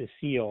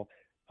seal,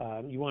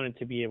 you want it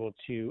to be able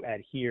to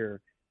adhere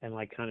and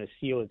like kind of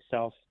seal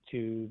itself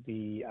to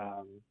the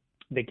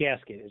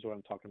gasket is what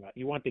I'm talking about.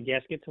 You want the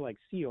gasket to like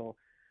seal,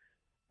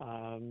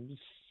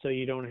 so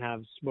you don't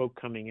have smoke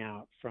coming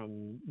out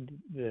from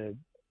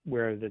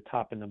where the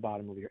top and the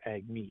bottom of your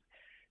egg meet.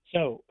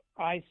 So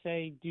I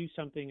say do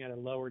something at a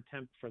lower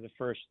temp for the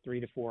first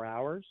 3 to 4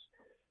 hours.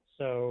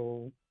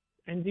 So,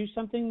 and do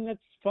something that's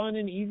fun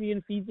and easy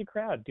and feeds the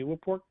crowd. Do a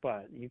pork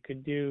butt. You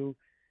could do,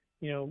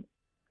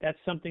 that's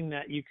something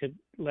that you could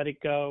let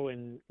it go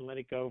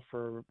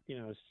for,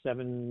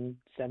 7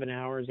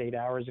 hours, 8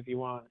 hours if you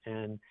want.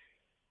 And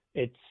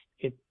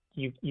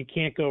you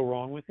can't go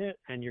wrong with it,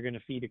 and you're going to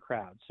feed a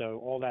crowd.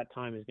 So all that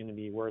time is going to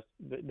be worth,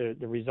 the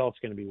result's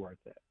going to be worth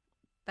it.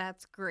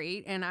 That's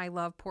great. And I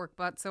love pork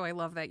butt, so I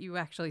love that you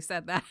actually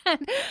said that.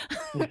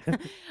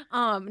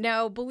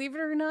 Now, believe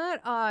it or not,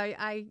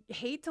 I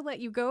hate to let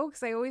you go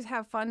because I always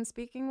have fun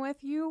speaking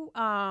with you.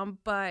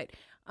 But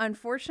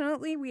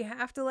unfortunately, we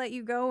have to let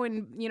you go,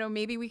 and,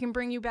 maybe we can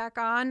bring you back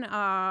on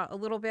a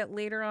little bit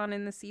later on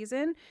in the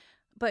season.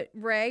 But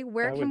Ray,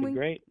 where can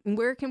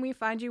we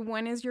find you?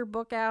 When is your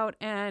book out?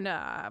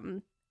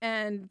 And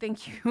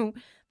thank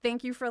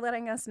you for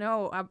letting us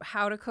know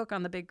how to cook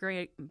on the Big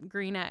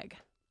Green Egg.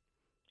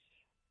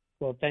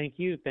 Well, thank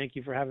you. Thank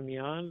you for having me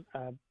on.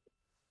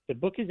 The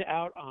book is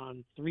out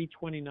on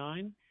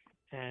 3/29,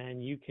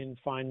 and you can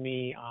find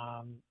me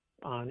on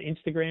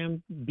Instagram,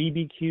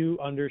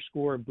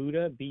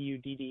 BBQ_Buddha,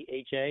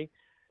 BUDDHA,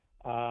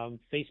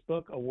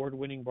 Facebook,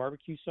 award-winning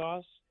barbecue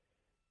sauce,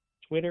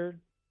 Twitter,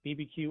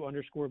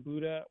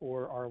 BBQ_Buddha,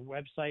 or our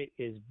website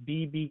is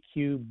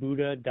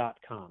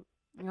bbqbuddha.com.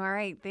 All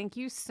right. Thank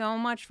you so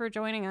much for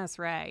joining us,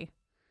 Ray.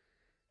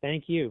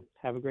 Thank you.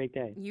 Have a great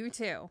day. You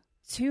too.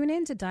 Tune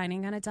in to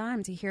Dining on a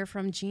Dime to hear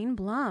from Gene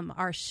Blum,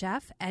 our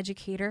chef,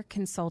 educator,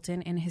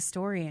 consultant, and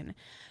historian.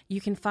 You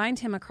can find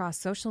him across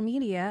social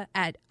media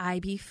at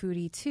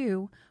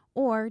IBFoodie2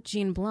 or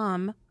Gene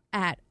Blum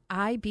at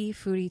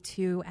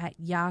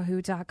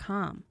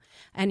ibfoodie2@yahoo.com.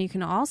 And you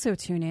can also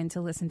tune in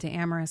to listen to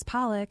Amaris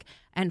Pollock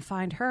and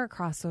find her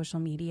across social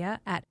media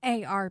at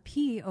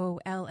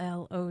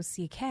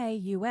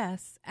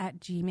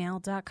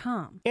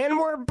ARPOLLOCKUS@gmail.com. And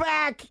we're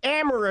back.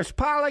 Amaris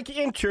Pollock,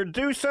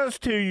 introduce us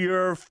to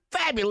your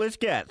fabulous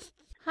guest.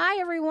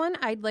 Hi, everyone.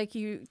 I'd like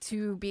you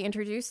to be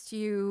introduced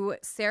to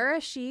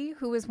Sarah Shih,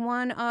 who is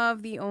one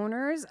of the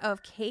owners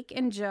of Cake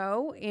and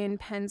Joe in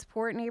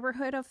Pennsport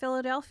neighborhood of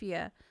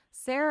Philadelphia.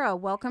 Sarah,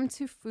 welcome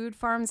to Food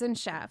Farms and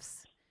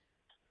Chefs.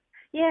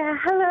 Yeah,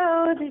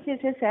 hello, this is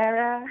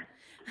Sarah.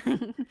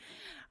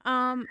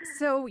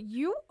 So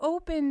you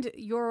opened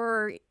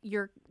your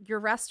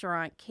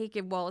restaurant, Cake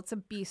and, well, it's a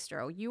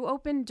bistro. You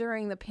opened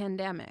during the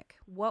pandemic.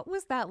 What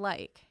was that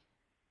like?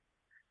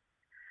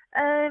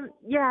 We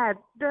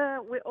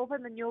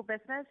opened a new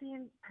business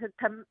in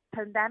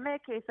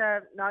pandemic. It's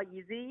not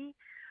easy,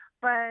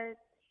 but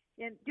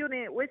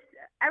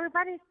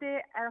everybody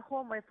stay at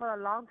home for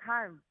a long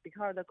time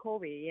because of the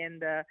COVID,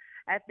 and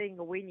I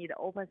think we need to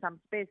open some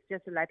space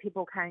just to let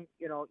people can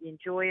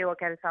enjoy or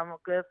get some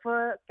good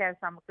food, get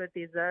some good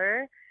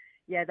dessert.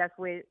 Yeah, that's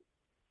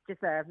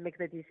just make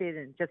the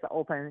decision, just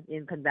open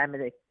in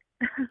pandemic.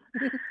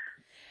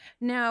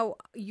 Now,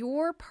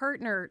 your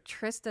partner,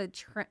 Trista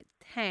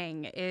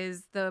Tang,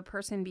 is the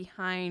person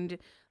behind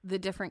the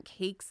different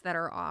cakes that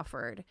are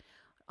offered.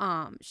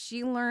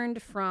 She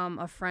learned from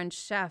a French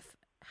chef.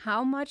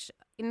 How much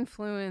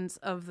influence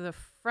of the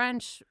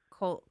French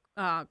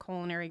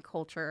culinary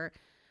culture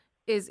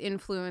is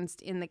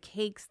influenced in the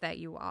cakes that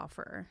you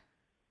offer?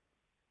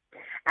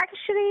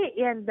 Actually,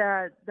 in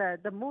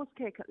the mousse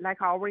cake, like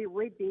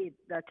we did,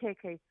 the cake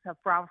is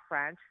from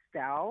French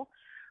style,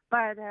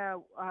 but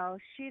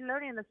she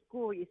learned in the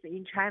school is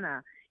in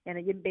China and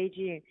in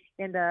Beijing.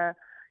 And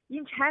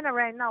in China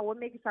right now, we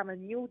make some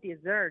new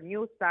dessert,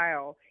 new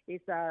style.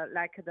 It's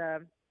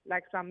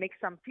make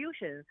some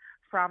fusion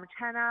from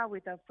China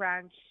with the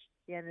French,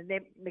 and they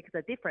make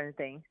the different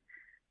thing.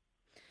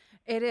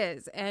 It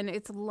is, and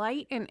it's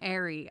light and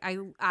airy.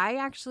 I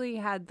actually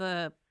had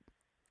the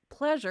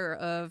pleasure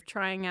of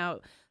trying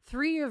out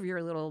 3 of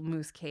your little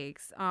mousse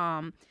cakes.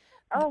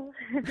 Oh.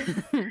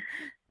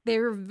 They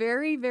were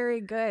very,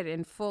 very good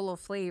and full of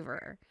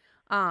flavor.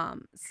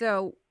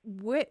 So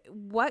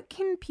what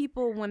can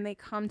people, when they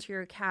come to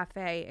your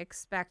cafe,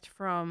 expect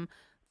from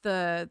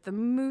the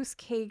mousse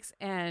cakes,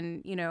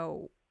 and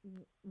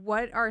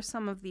what are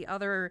some of the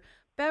other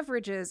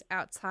beverages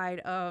outside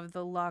of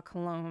the La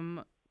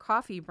Colombe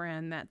coffee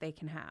brand that they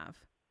can have?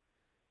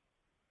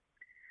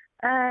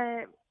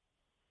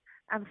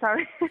 I'm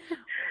sorry.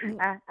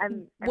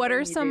 What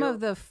are some of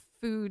the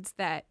foods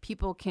that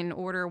people can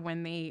order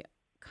when they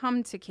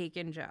come to Cake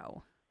and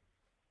Joe?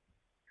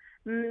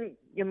 You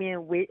mean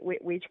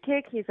which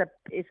cake is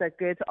a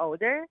good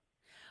order?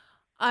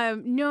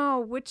 No,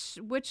 which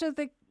of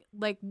the,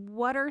 like,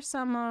 what are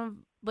some of,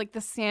 like,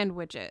 the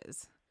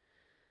sandwiches?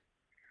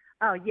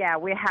 Oh yeah,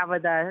 we have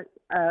the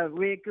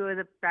really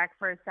good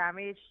breakfast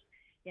sandwich,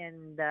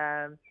 and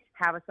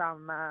have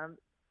some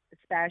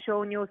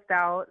special new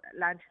style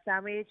lunch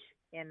sandwich,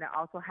 and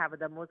also have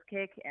the mousse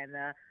cake and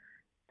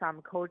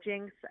some cold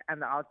drinks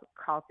and also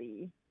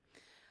coffee.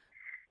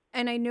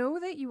 And I know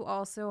that you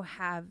also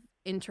have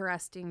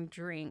interesting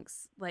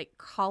drinks like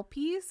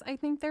Calpis. I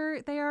think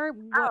they are.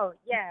 Oh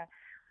yeah,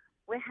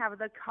 we have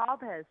the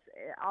Calpis,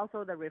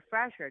 also the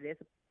refresher. There's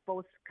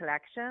both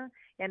collection,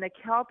 and the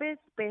Calpis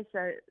is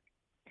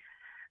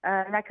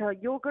like a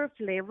yogurt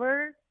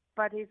flavor,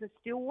 but it's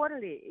still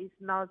watery. It's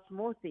not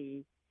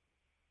smoothie.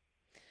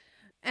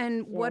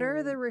 And what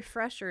are the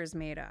refreshers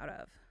made out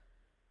of?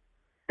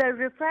 The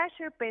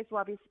refresher base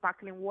will be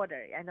sparkling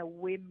water, and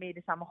we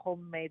made some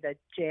homemade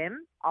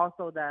jam,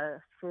 also the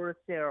fruit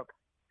syrup.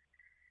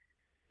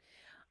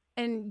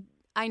 And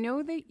I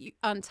know that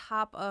on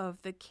top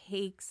of the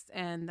cakes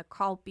and the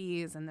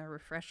Calpis and the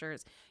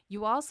refreshers,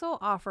 you also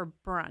offer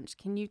brunch.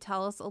 Can you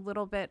tell us a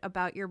little bit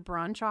about your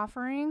brunch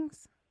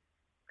offerings?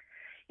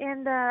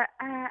 And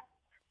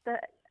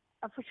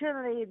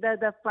unfortunately,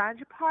 the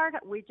brunch part,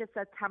 we just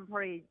a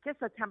temporary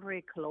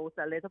close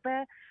a little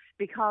bit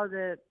because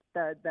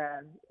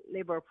the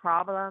labor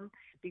problem,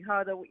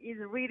 because it's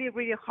really,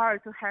 really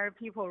hard to hire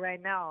people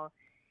right now.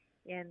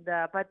 And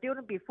but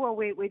before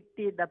we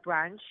did the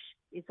brunch,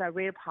 it's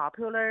really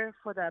popular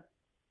for the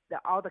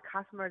all the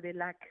customers, they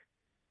like.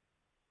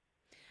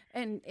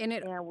 And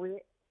we.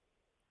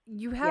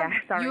 You have,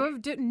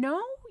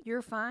 no,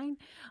 you're fine.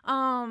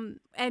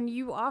 And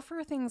you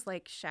offer things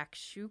like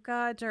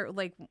shakshuka, or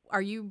like,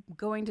 are you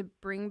going to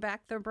bring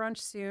back the brunch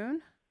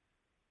soon?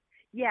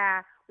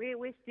 Yeah,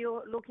 we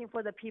still looking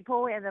for the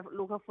people and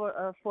looking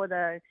for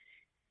the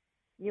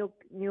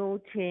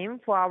new team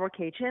for our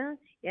kitchen.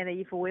 And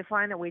if we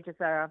find it, we just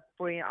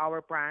bring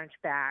our brunch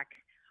back.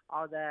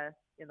 All the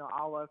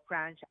our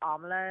French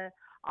omelette,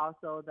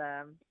 also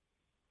the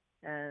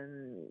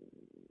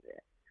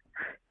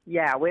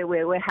yeah, we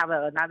have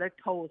another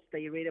toast that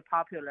is really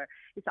popular.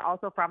 It's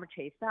also from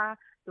Chesa,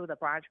 to the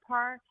brunch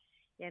part,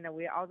 and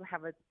we also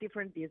have a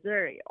different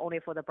dessert only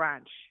for the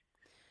brunch.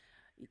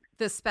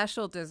 The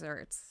special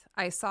desserts,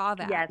 I saw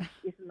that. Yes,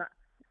 it's not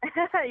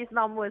it's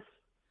not mousse.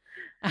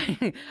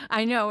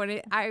 I know,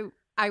 and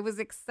I was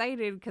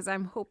excited because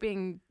I'm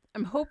hoping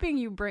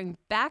you bring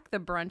back the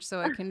brunch so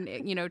I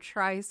can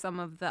try some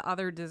of the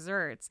other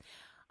desserts.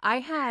 I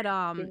had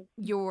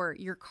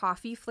your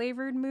coffee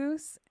flavored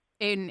mousse.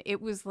 And it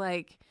was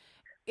like,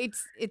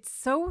 it's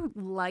so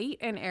light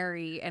and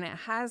airy, and it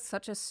has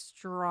such a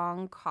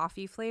strong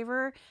coffee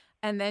flavor.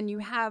 And then you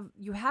have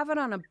it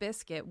on a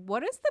biscuit.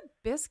 What is the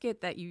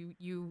biscuit that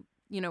you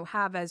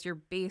have as your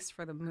base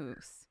for the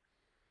mousse?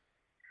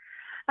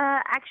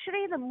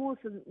 Actually, the mousse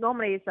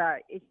normally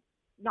is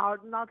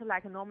not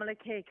like a normal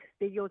cake.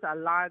 They use a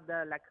lot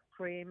of like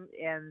cream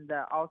and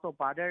also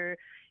butter,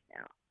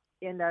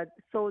 and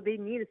so they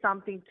need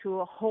something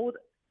to hold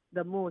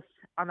the mousse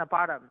on the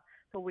bottom.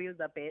 So we use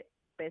the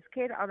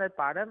biscuit on the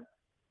bottom,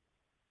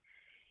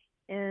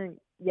 and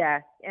yeah,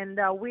 and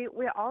we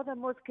all the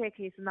mousse cake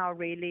is not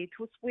really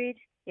too sweet,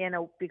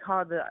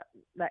 because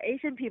the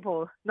Asian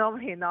people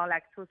normally not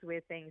like too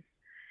sweet things,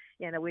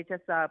 and we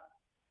just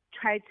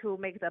try to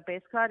make the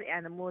biscuit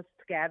and the mousse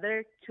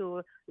together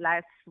to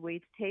less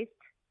sweet taste.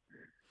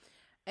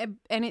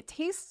 and it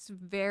tastes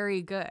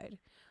very good.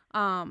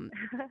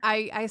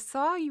 I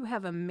saw you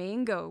have a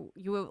mango.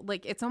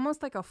 It's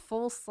almost like a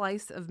full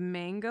slice of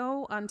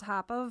mango on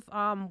top of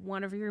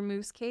one of your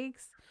mousse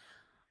cakes.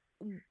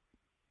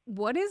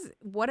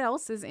 What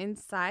else is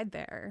inside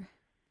there?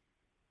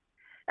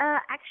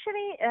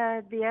 Actually,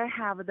 they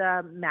have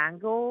the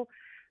mango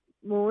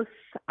mousse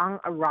on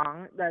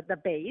around the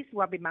base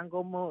will be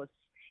mango mousse,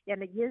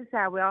 and the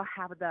inside will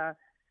have the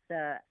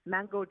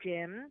mango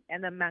jam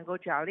and the mango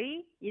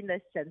jelly in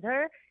the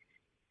center,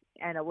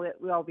 and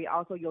we'll be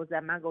also use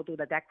the mango to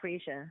the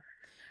decoration.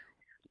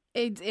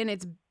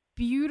 It's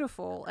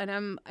beautiful,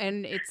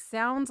 and it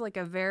sounds like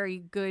a very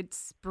good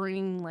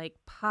spring like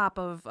pop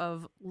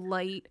of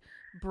light,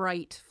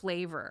 bright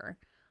flavor.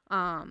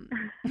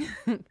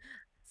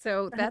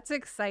 So that's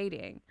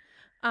exciting.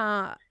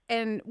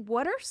 And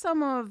what are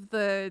some of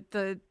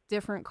the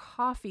different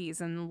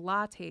coffees and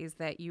lattes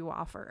that you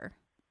offer?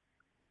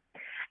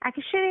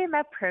 Actually,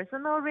 my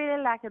personal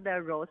really like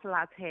the rose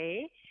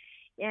latte,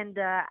 and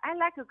I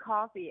like a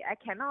coffee. I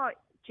cannot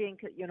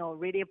drink,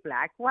 really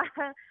black one,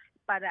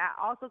 but I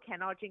also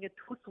cannot drink a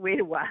too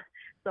sweet one.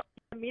 So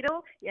in the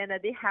middle, and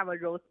they have a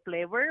rose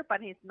flavor,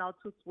 but it's not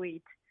too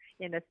sweet,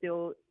 and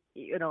still,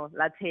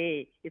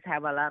 latte is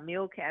have a lot of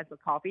milk and the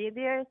coffee in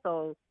there.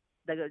 So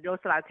the rose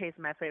latte is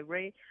my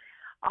favorite.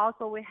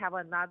 Also, we have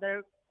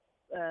another.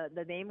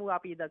 The name will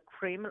be the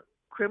cream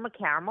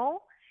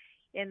caramel.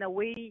 And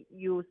we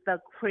use the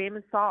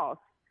cream sauce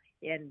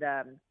and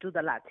do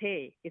the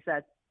latte. It's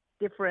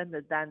different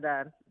than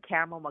the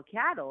caramel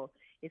macchiato.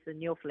 It's a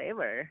new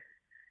flavor.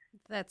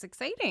 That's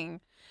exciting.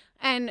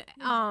 And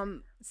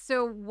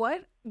so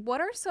what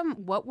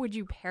would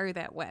you pair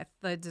that with,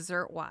 the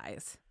dessert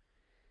wise?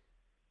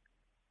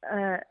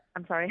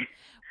 I'm sorry.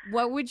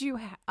 What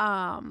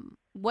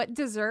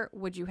dessert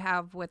would you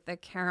have with the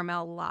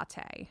caramel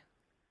latte?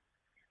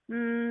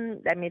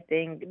 Let me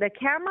think. The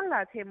caramel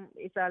latte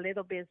is a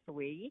little bit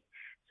sweet.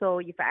 So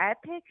if I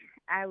pick,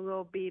 I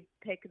will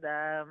pick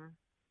the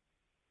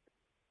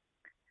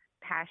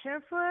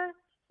passion fruit,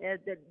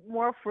 the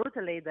more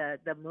fruity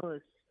the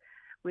mousse.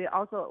 We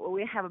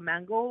have a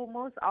mango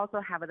mousse. Also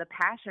have the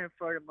passion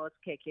fruit mousse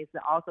cake. Is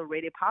also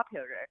really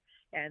popular,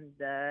 and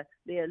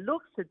it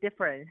looks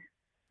different.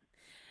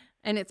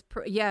 And it's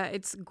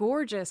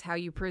gorgeous how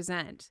you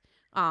present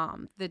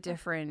the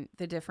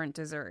different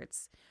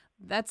desserts.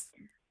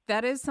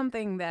 That is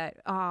something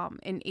that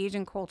in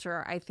Asian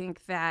culture, I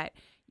think that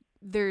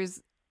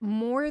there's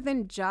more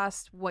than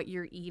just what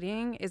you're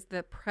eating is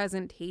the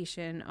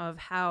presentation of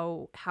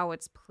how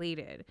it's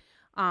plated.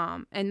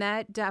 And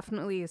that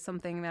definitely is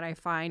something that I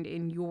find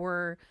in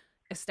your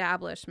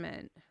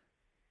establishment.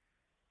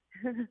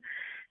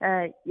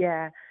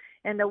 Yeah.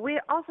 And we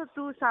also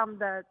do some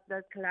the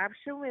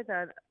collaboration with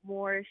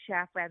more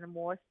chef and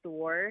more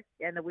store,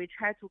 and we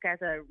try to get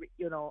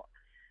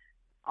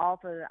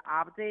offer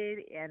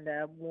update and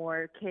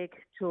more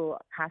cake to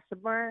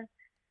customer.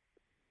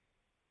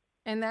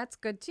 And that's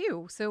good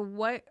too. So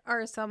what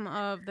are some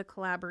of the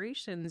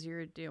collaborations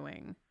you're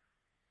doing?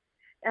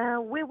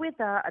 We with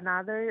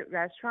another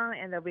restaurant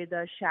and with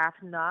the chef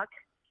Nook,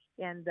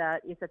 and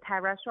it's a Thai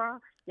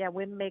restaurant. Yeah,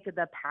 we make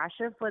the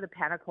passion for the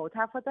panna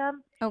cotta for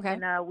them. Okay.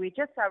 And we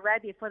just are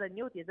ready for the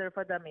new dessert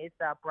for them. It's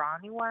a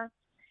brownie one,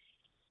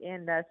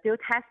 and still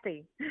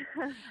testing.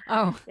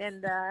 Oh.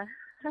 And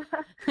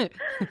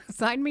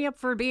sign me up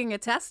for being a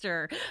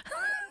tester.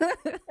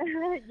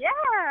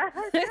 Yeah,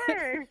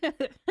 sure.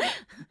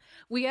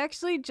 We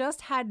actually just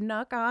had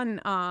Nook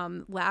on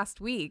last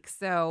week,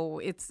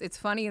 so it's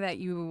funny that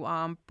you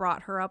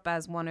brought her up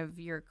as one of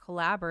your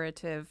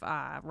collaborative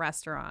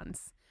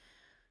restaurants.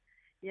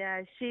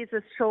 Yeah, she's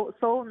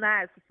so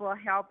nice for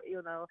help,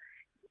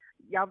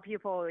 young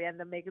people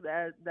and make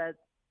the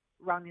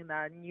running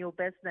the new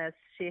business.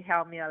 She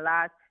helped me a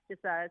lot.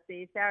 Just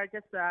say, Sarah,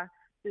 just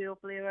do your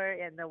flavor,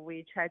 and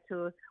we try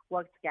to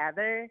work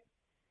together.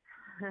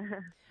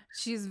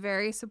 She's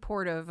very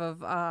supportive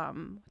of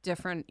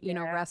different,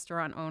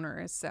 restaurant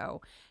owners.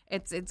 So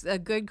it's a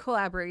good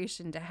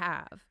collaboration to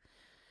have.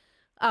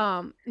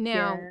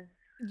 Now,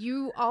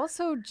 you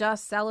also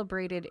just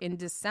celebrated in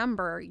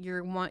December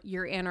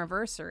your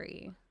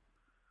anniversary.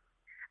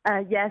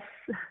 Yes.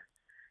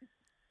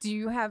 Do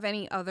you have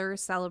any other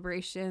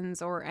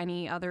celebrations or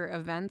any other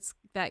events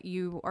that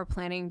you are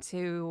planning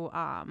to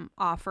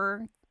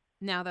offer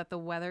now that the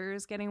weather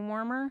is getting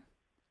warmer?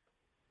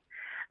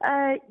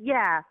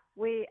 Yeah,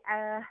 we,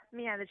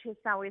 me and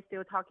Tristan, we're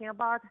still talking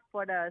about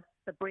for the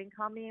spring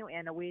coming,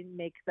 and we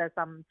make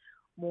some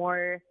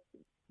more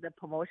the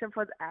promotion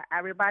for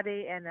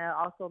everybody, and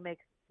also make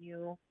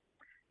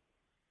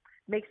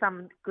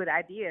some good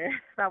idea.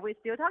 But we're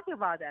still talking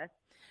about that.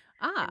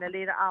 And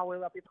later on, we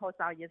will be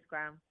posting on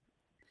Instagram.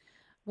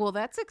 Well,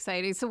 that's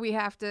exciting. So we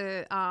have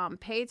to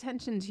pay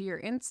attention to your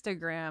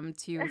Instagram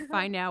to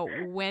find out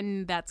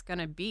when that's going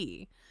to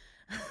be.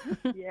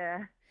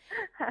 Yeah.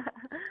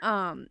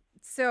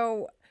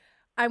 So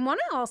I want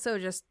to also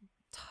just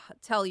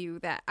tell you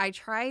that I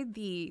tried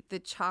the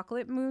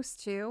chocolate mousse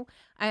too,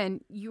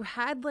 and you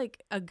had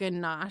like a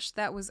ganache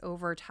that was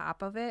over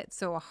top of it,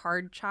 so a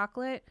hard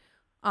chocolate,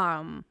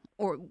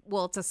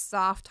 it's a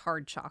soft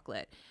hard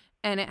chocolate,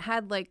 and it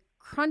had like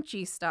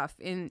crunchy stuff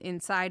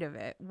inside of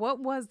it. What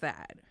was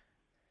that?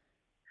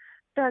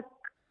 The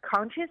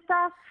crunchy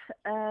stuff,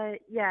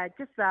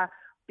 just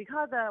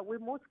because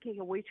with most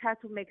cake we try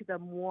to make the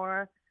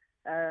more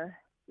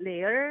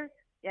layer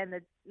and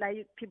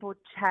like people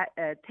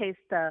taste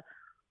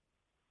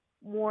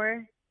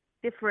more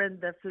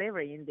different flavor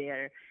in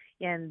there,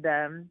 and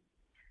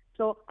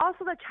so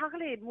also the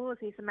chocolate mousse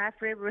is my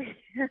favorite.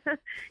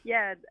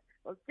 Yeah,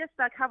 just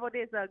a couple of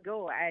days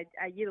ago I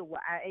ate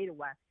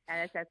one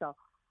and I said, so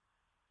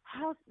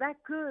how's that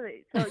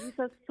good? So it's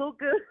so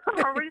good.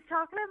 Orange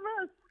chocolate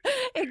mousse.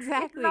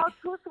 Exactly. It's not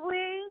too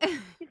sweet.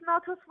 It's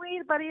not too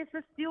sweet, but it's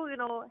still,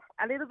 a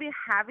little bit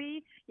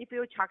heavy. If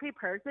you're a chocolate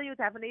person, you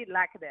definitely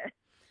like it.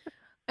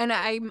 And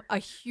I'm a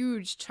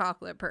huge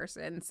chocolate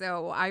person,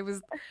 so I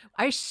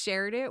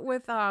shared it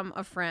with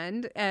a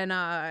friend,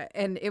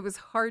 and it was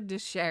hard to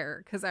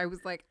share because I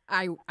was like,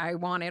 I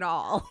want it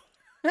all.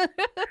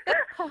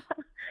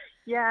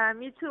 Yeah,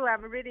 me too.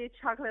 I'm really a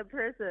chocolate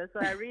person, so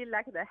I really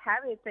like the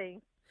heavy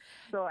things.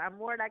 So I'm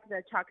more like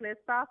the chocolate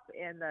stuff,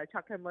 and the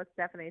chocolate mousse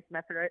definitely is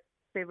my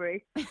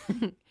favorite.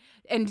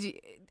 And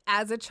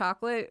as a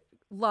chocolate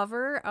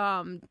lover,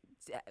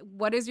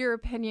 what is your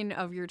opinion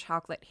of your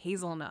chocolate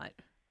hazelnut?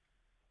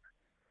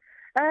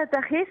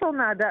 The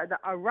hazelnut, the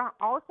around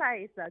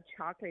outside is the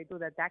chocolate to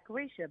the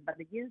decoration, but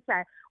the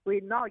inside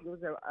we not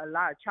use a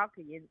lot of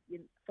chocolate in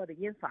for the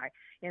inside.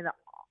 And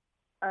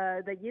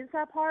the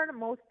inside part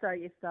most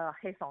is the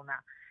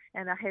hazelnut,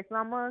 and the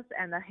hazelnut mousse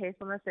and the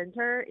hazelnut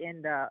center,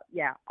 and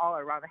all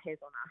around the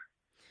hazelnut.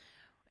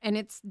 And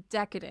it's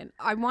decadent.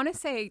 I want to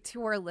say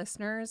to our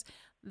listeners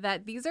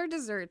that these are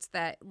desserts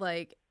that,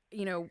 like,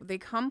 they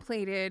come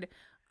plated.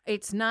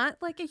 It's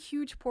not like a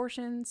huge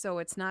portion, so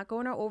it's not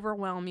going to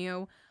overwhelm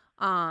you.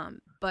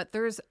 But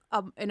there's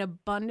an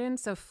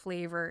abundance of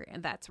flavor,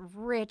 and that's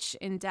rich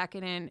and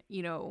decadent.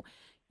 You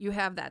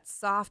have that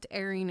soft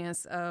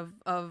airiness of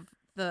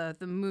the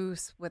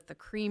mousse with the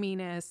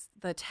creaminess,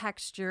 the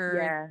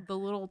texture, the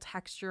little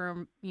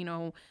texture,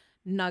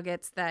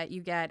 nuggets that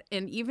you get,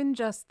 and even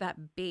just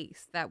that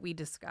base that we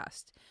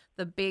discussed,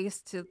 the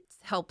base to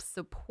help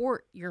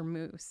support your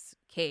mousse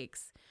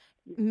cakes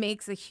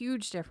makes a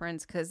huge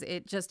difference because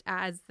it just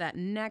adds that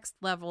next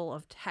level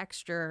of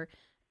texture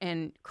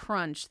and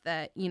crunch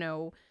that,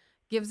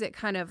 gives it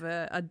kind of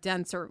a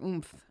denser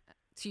oomph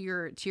to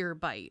your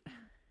bite.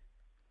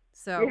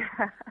 So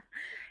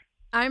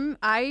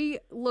I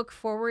look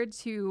forward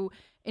to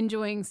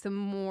enjoying some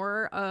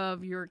more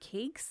of your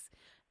cakes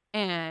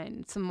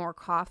and some more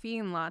coffee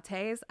and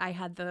lattes. I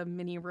had the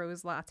mini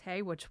rose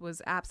latte, which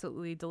was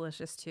absolutely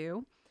delicious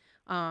too.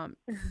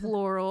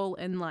 Floral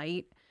and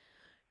light.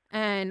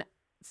 And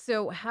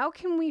so how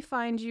can we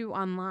find you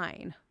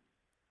online?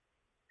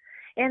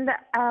 And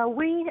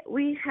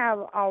we have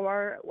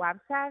our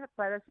website,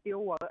 but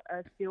still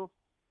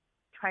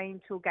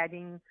trying to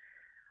getting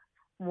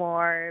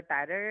more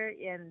better.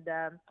 And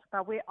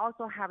but we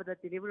also have the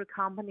delivery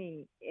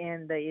company,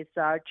 and it's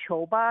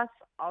Chobus,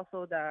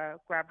 also the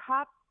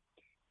Grubhub.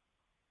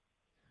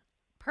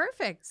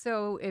 Perfect.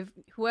 So if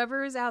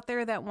whoever is out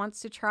there that wants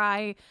to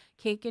try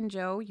Cake and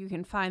Joe, you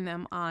can find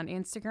them on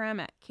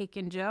Instagram at Cake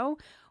and Joe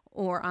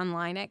or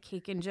online at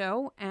Cake and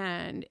Joe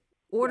and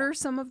order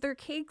some of their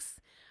cakes.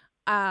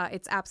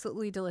 It's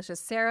absolutely delicious.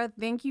 Sarah,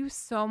 thank you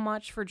so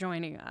much for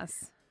joining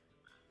us.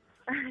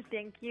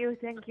 Thank you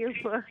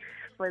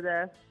for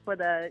the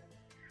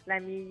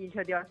let me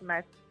introduce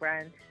my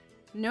friend.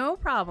 No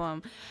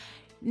problem.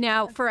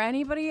 Now, for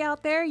anybody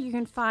out there, you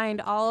can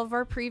find all of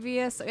our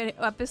previous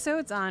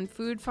episodes on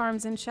Food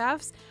Farms and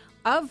Chefs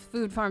on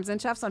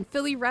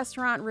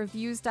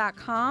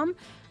PhillyRestaurantReviews.com.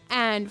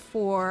 And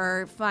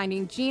for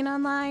finding Gene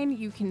online,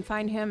 you can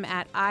find him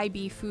at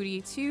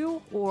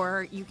ibfoodie2,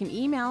 or you can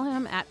email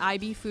him at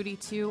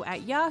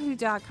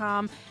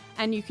ibfoodie2@yahoo.com.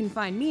 And you can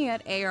find me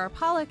at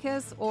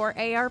arpolicus or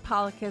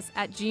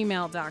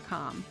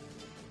arpolicus@gmail.com.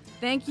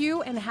 Thank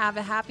you, and have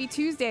a happy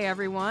Tuesday,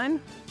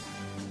 everyone.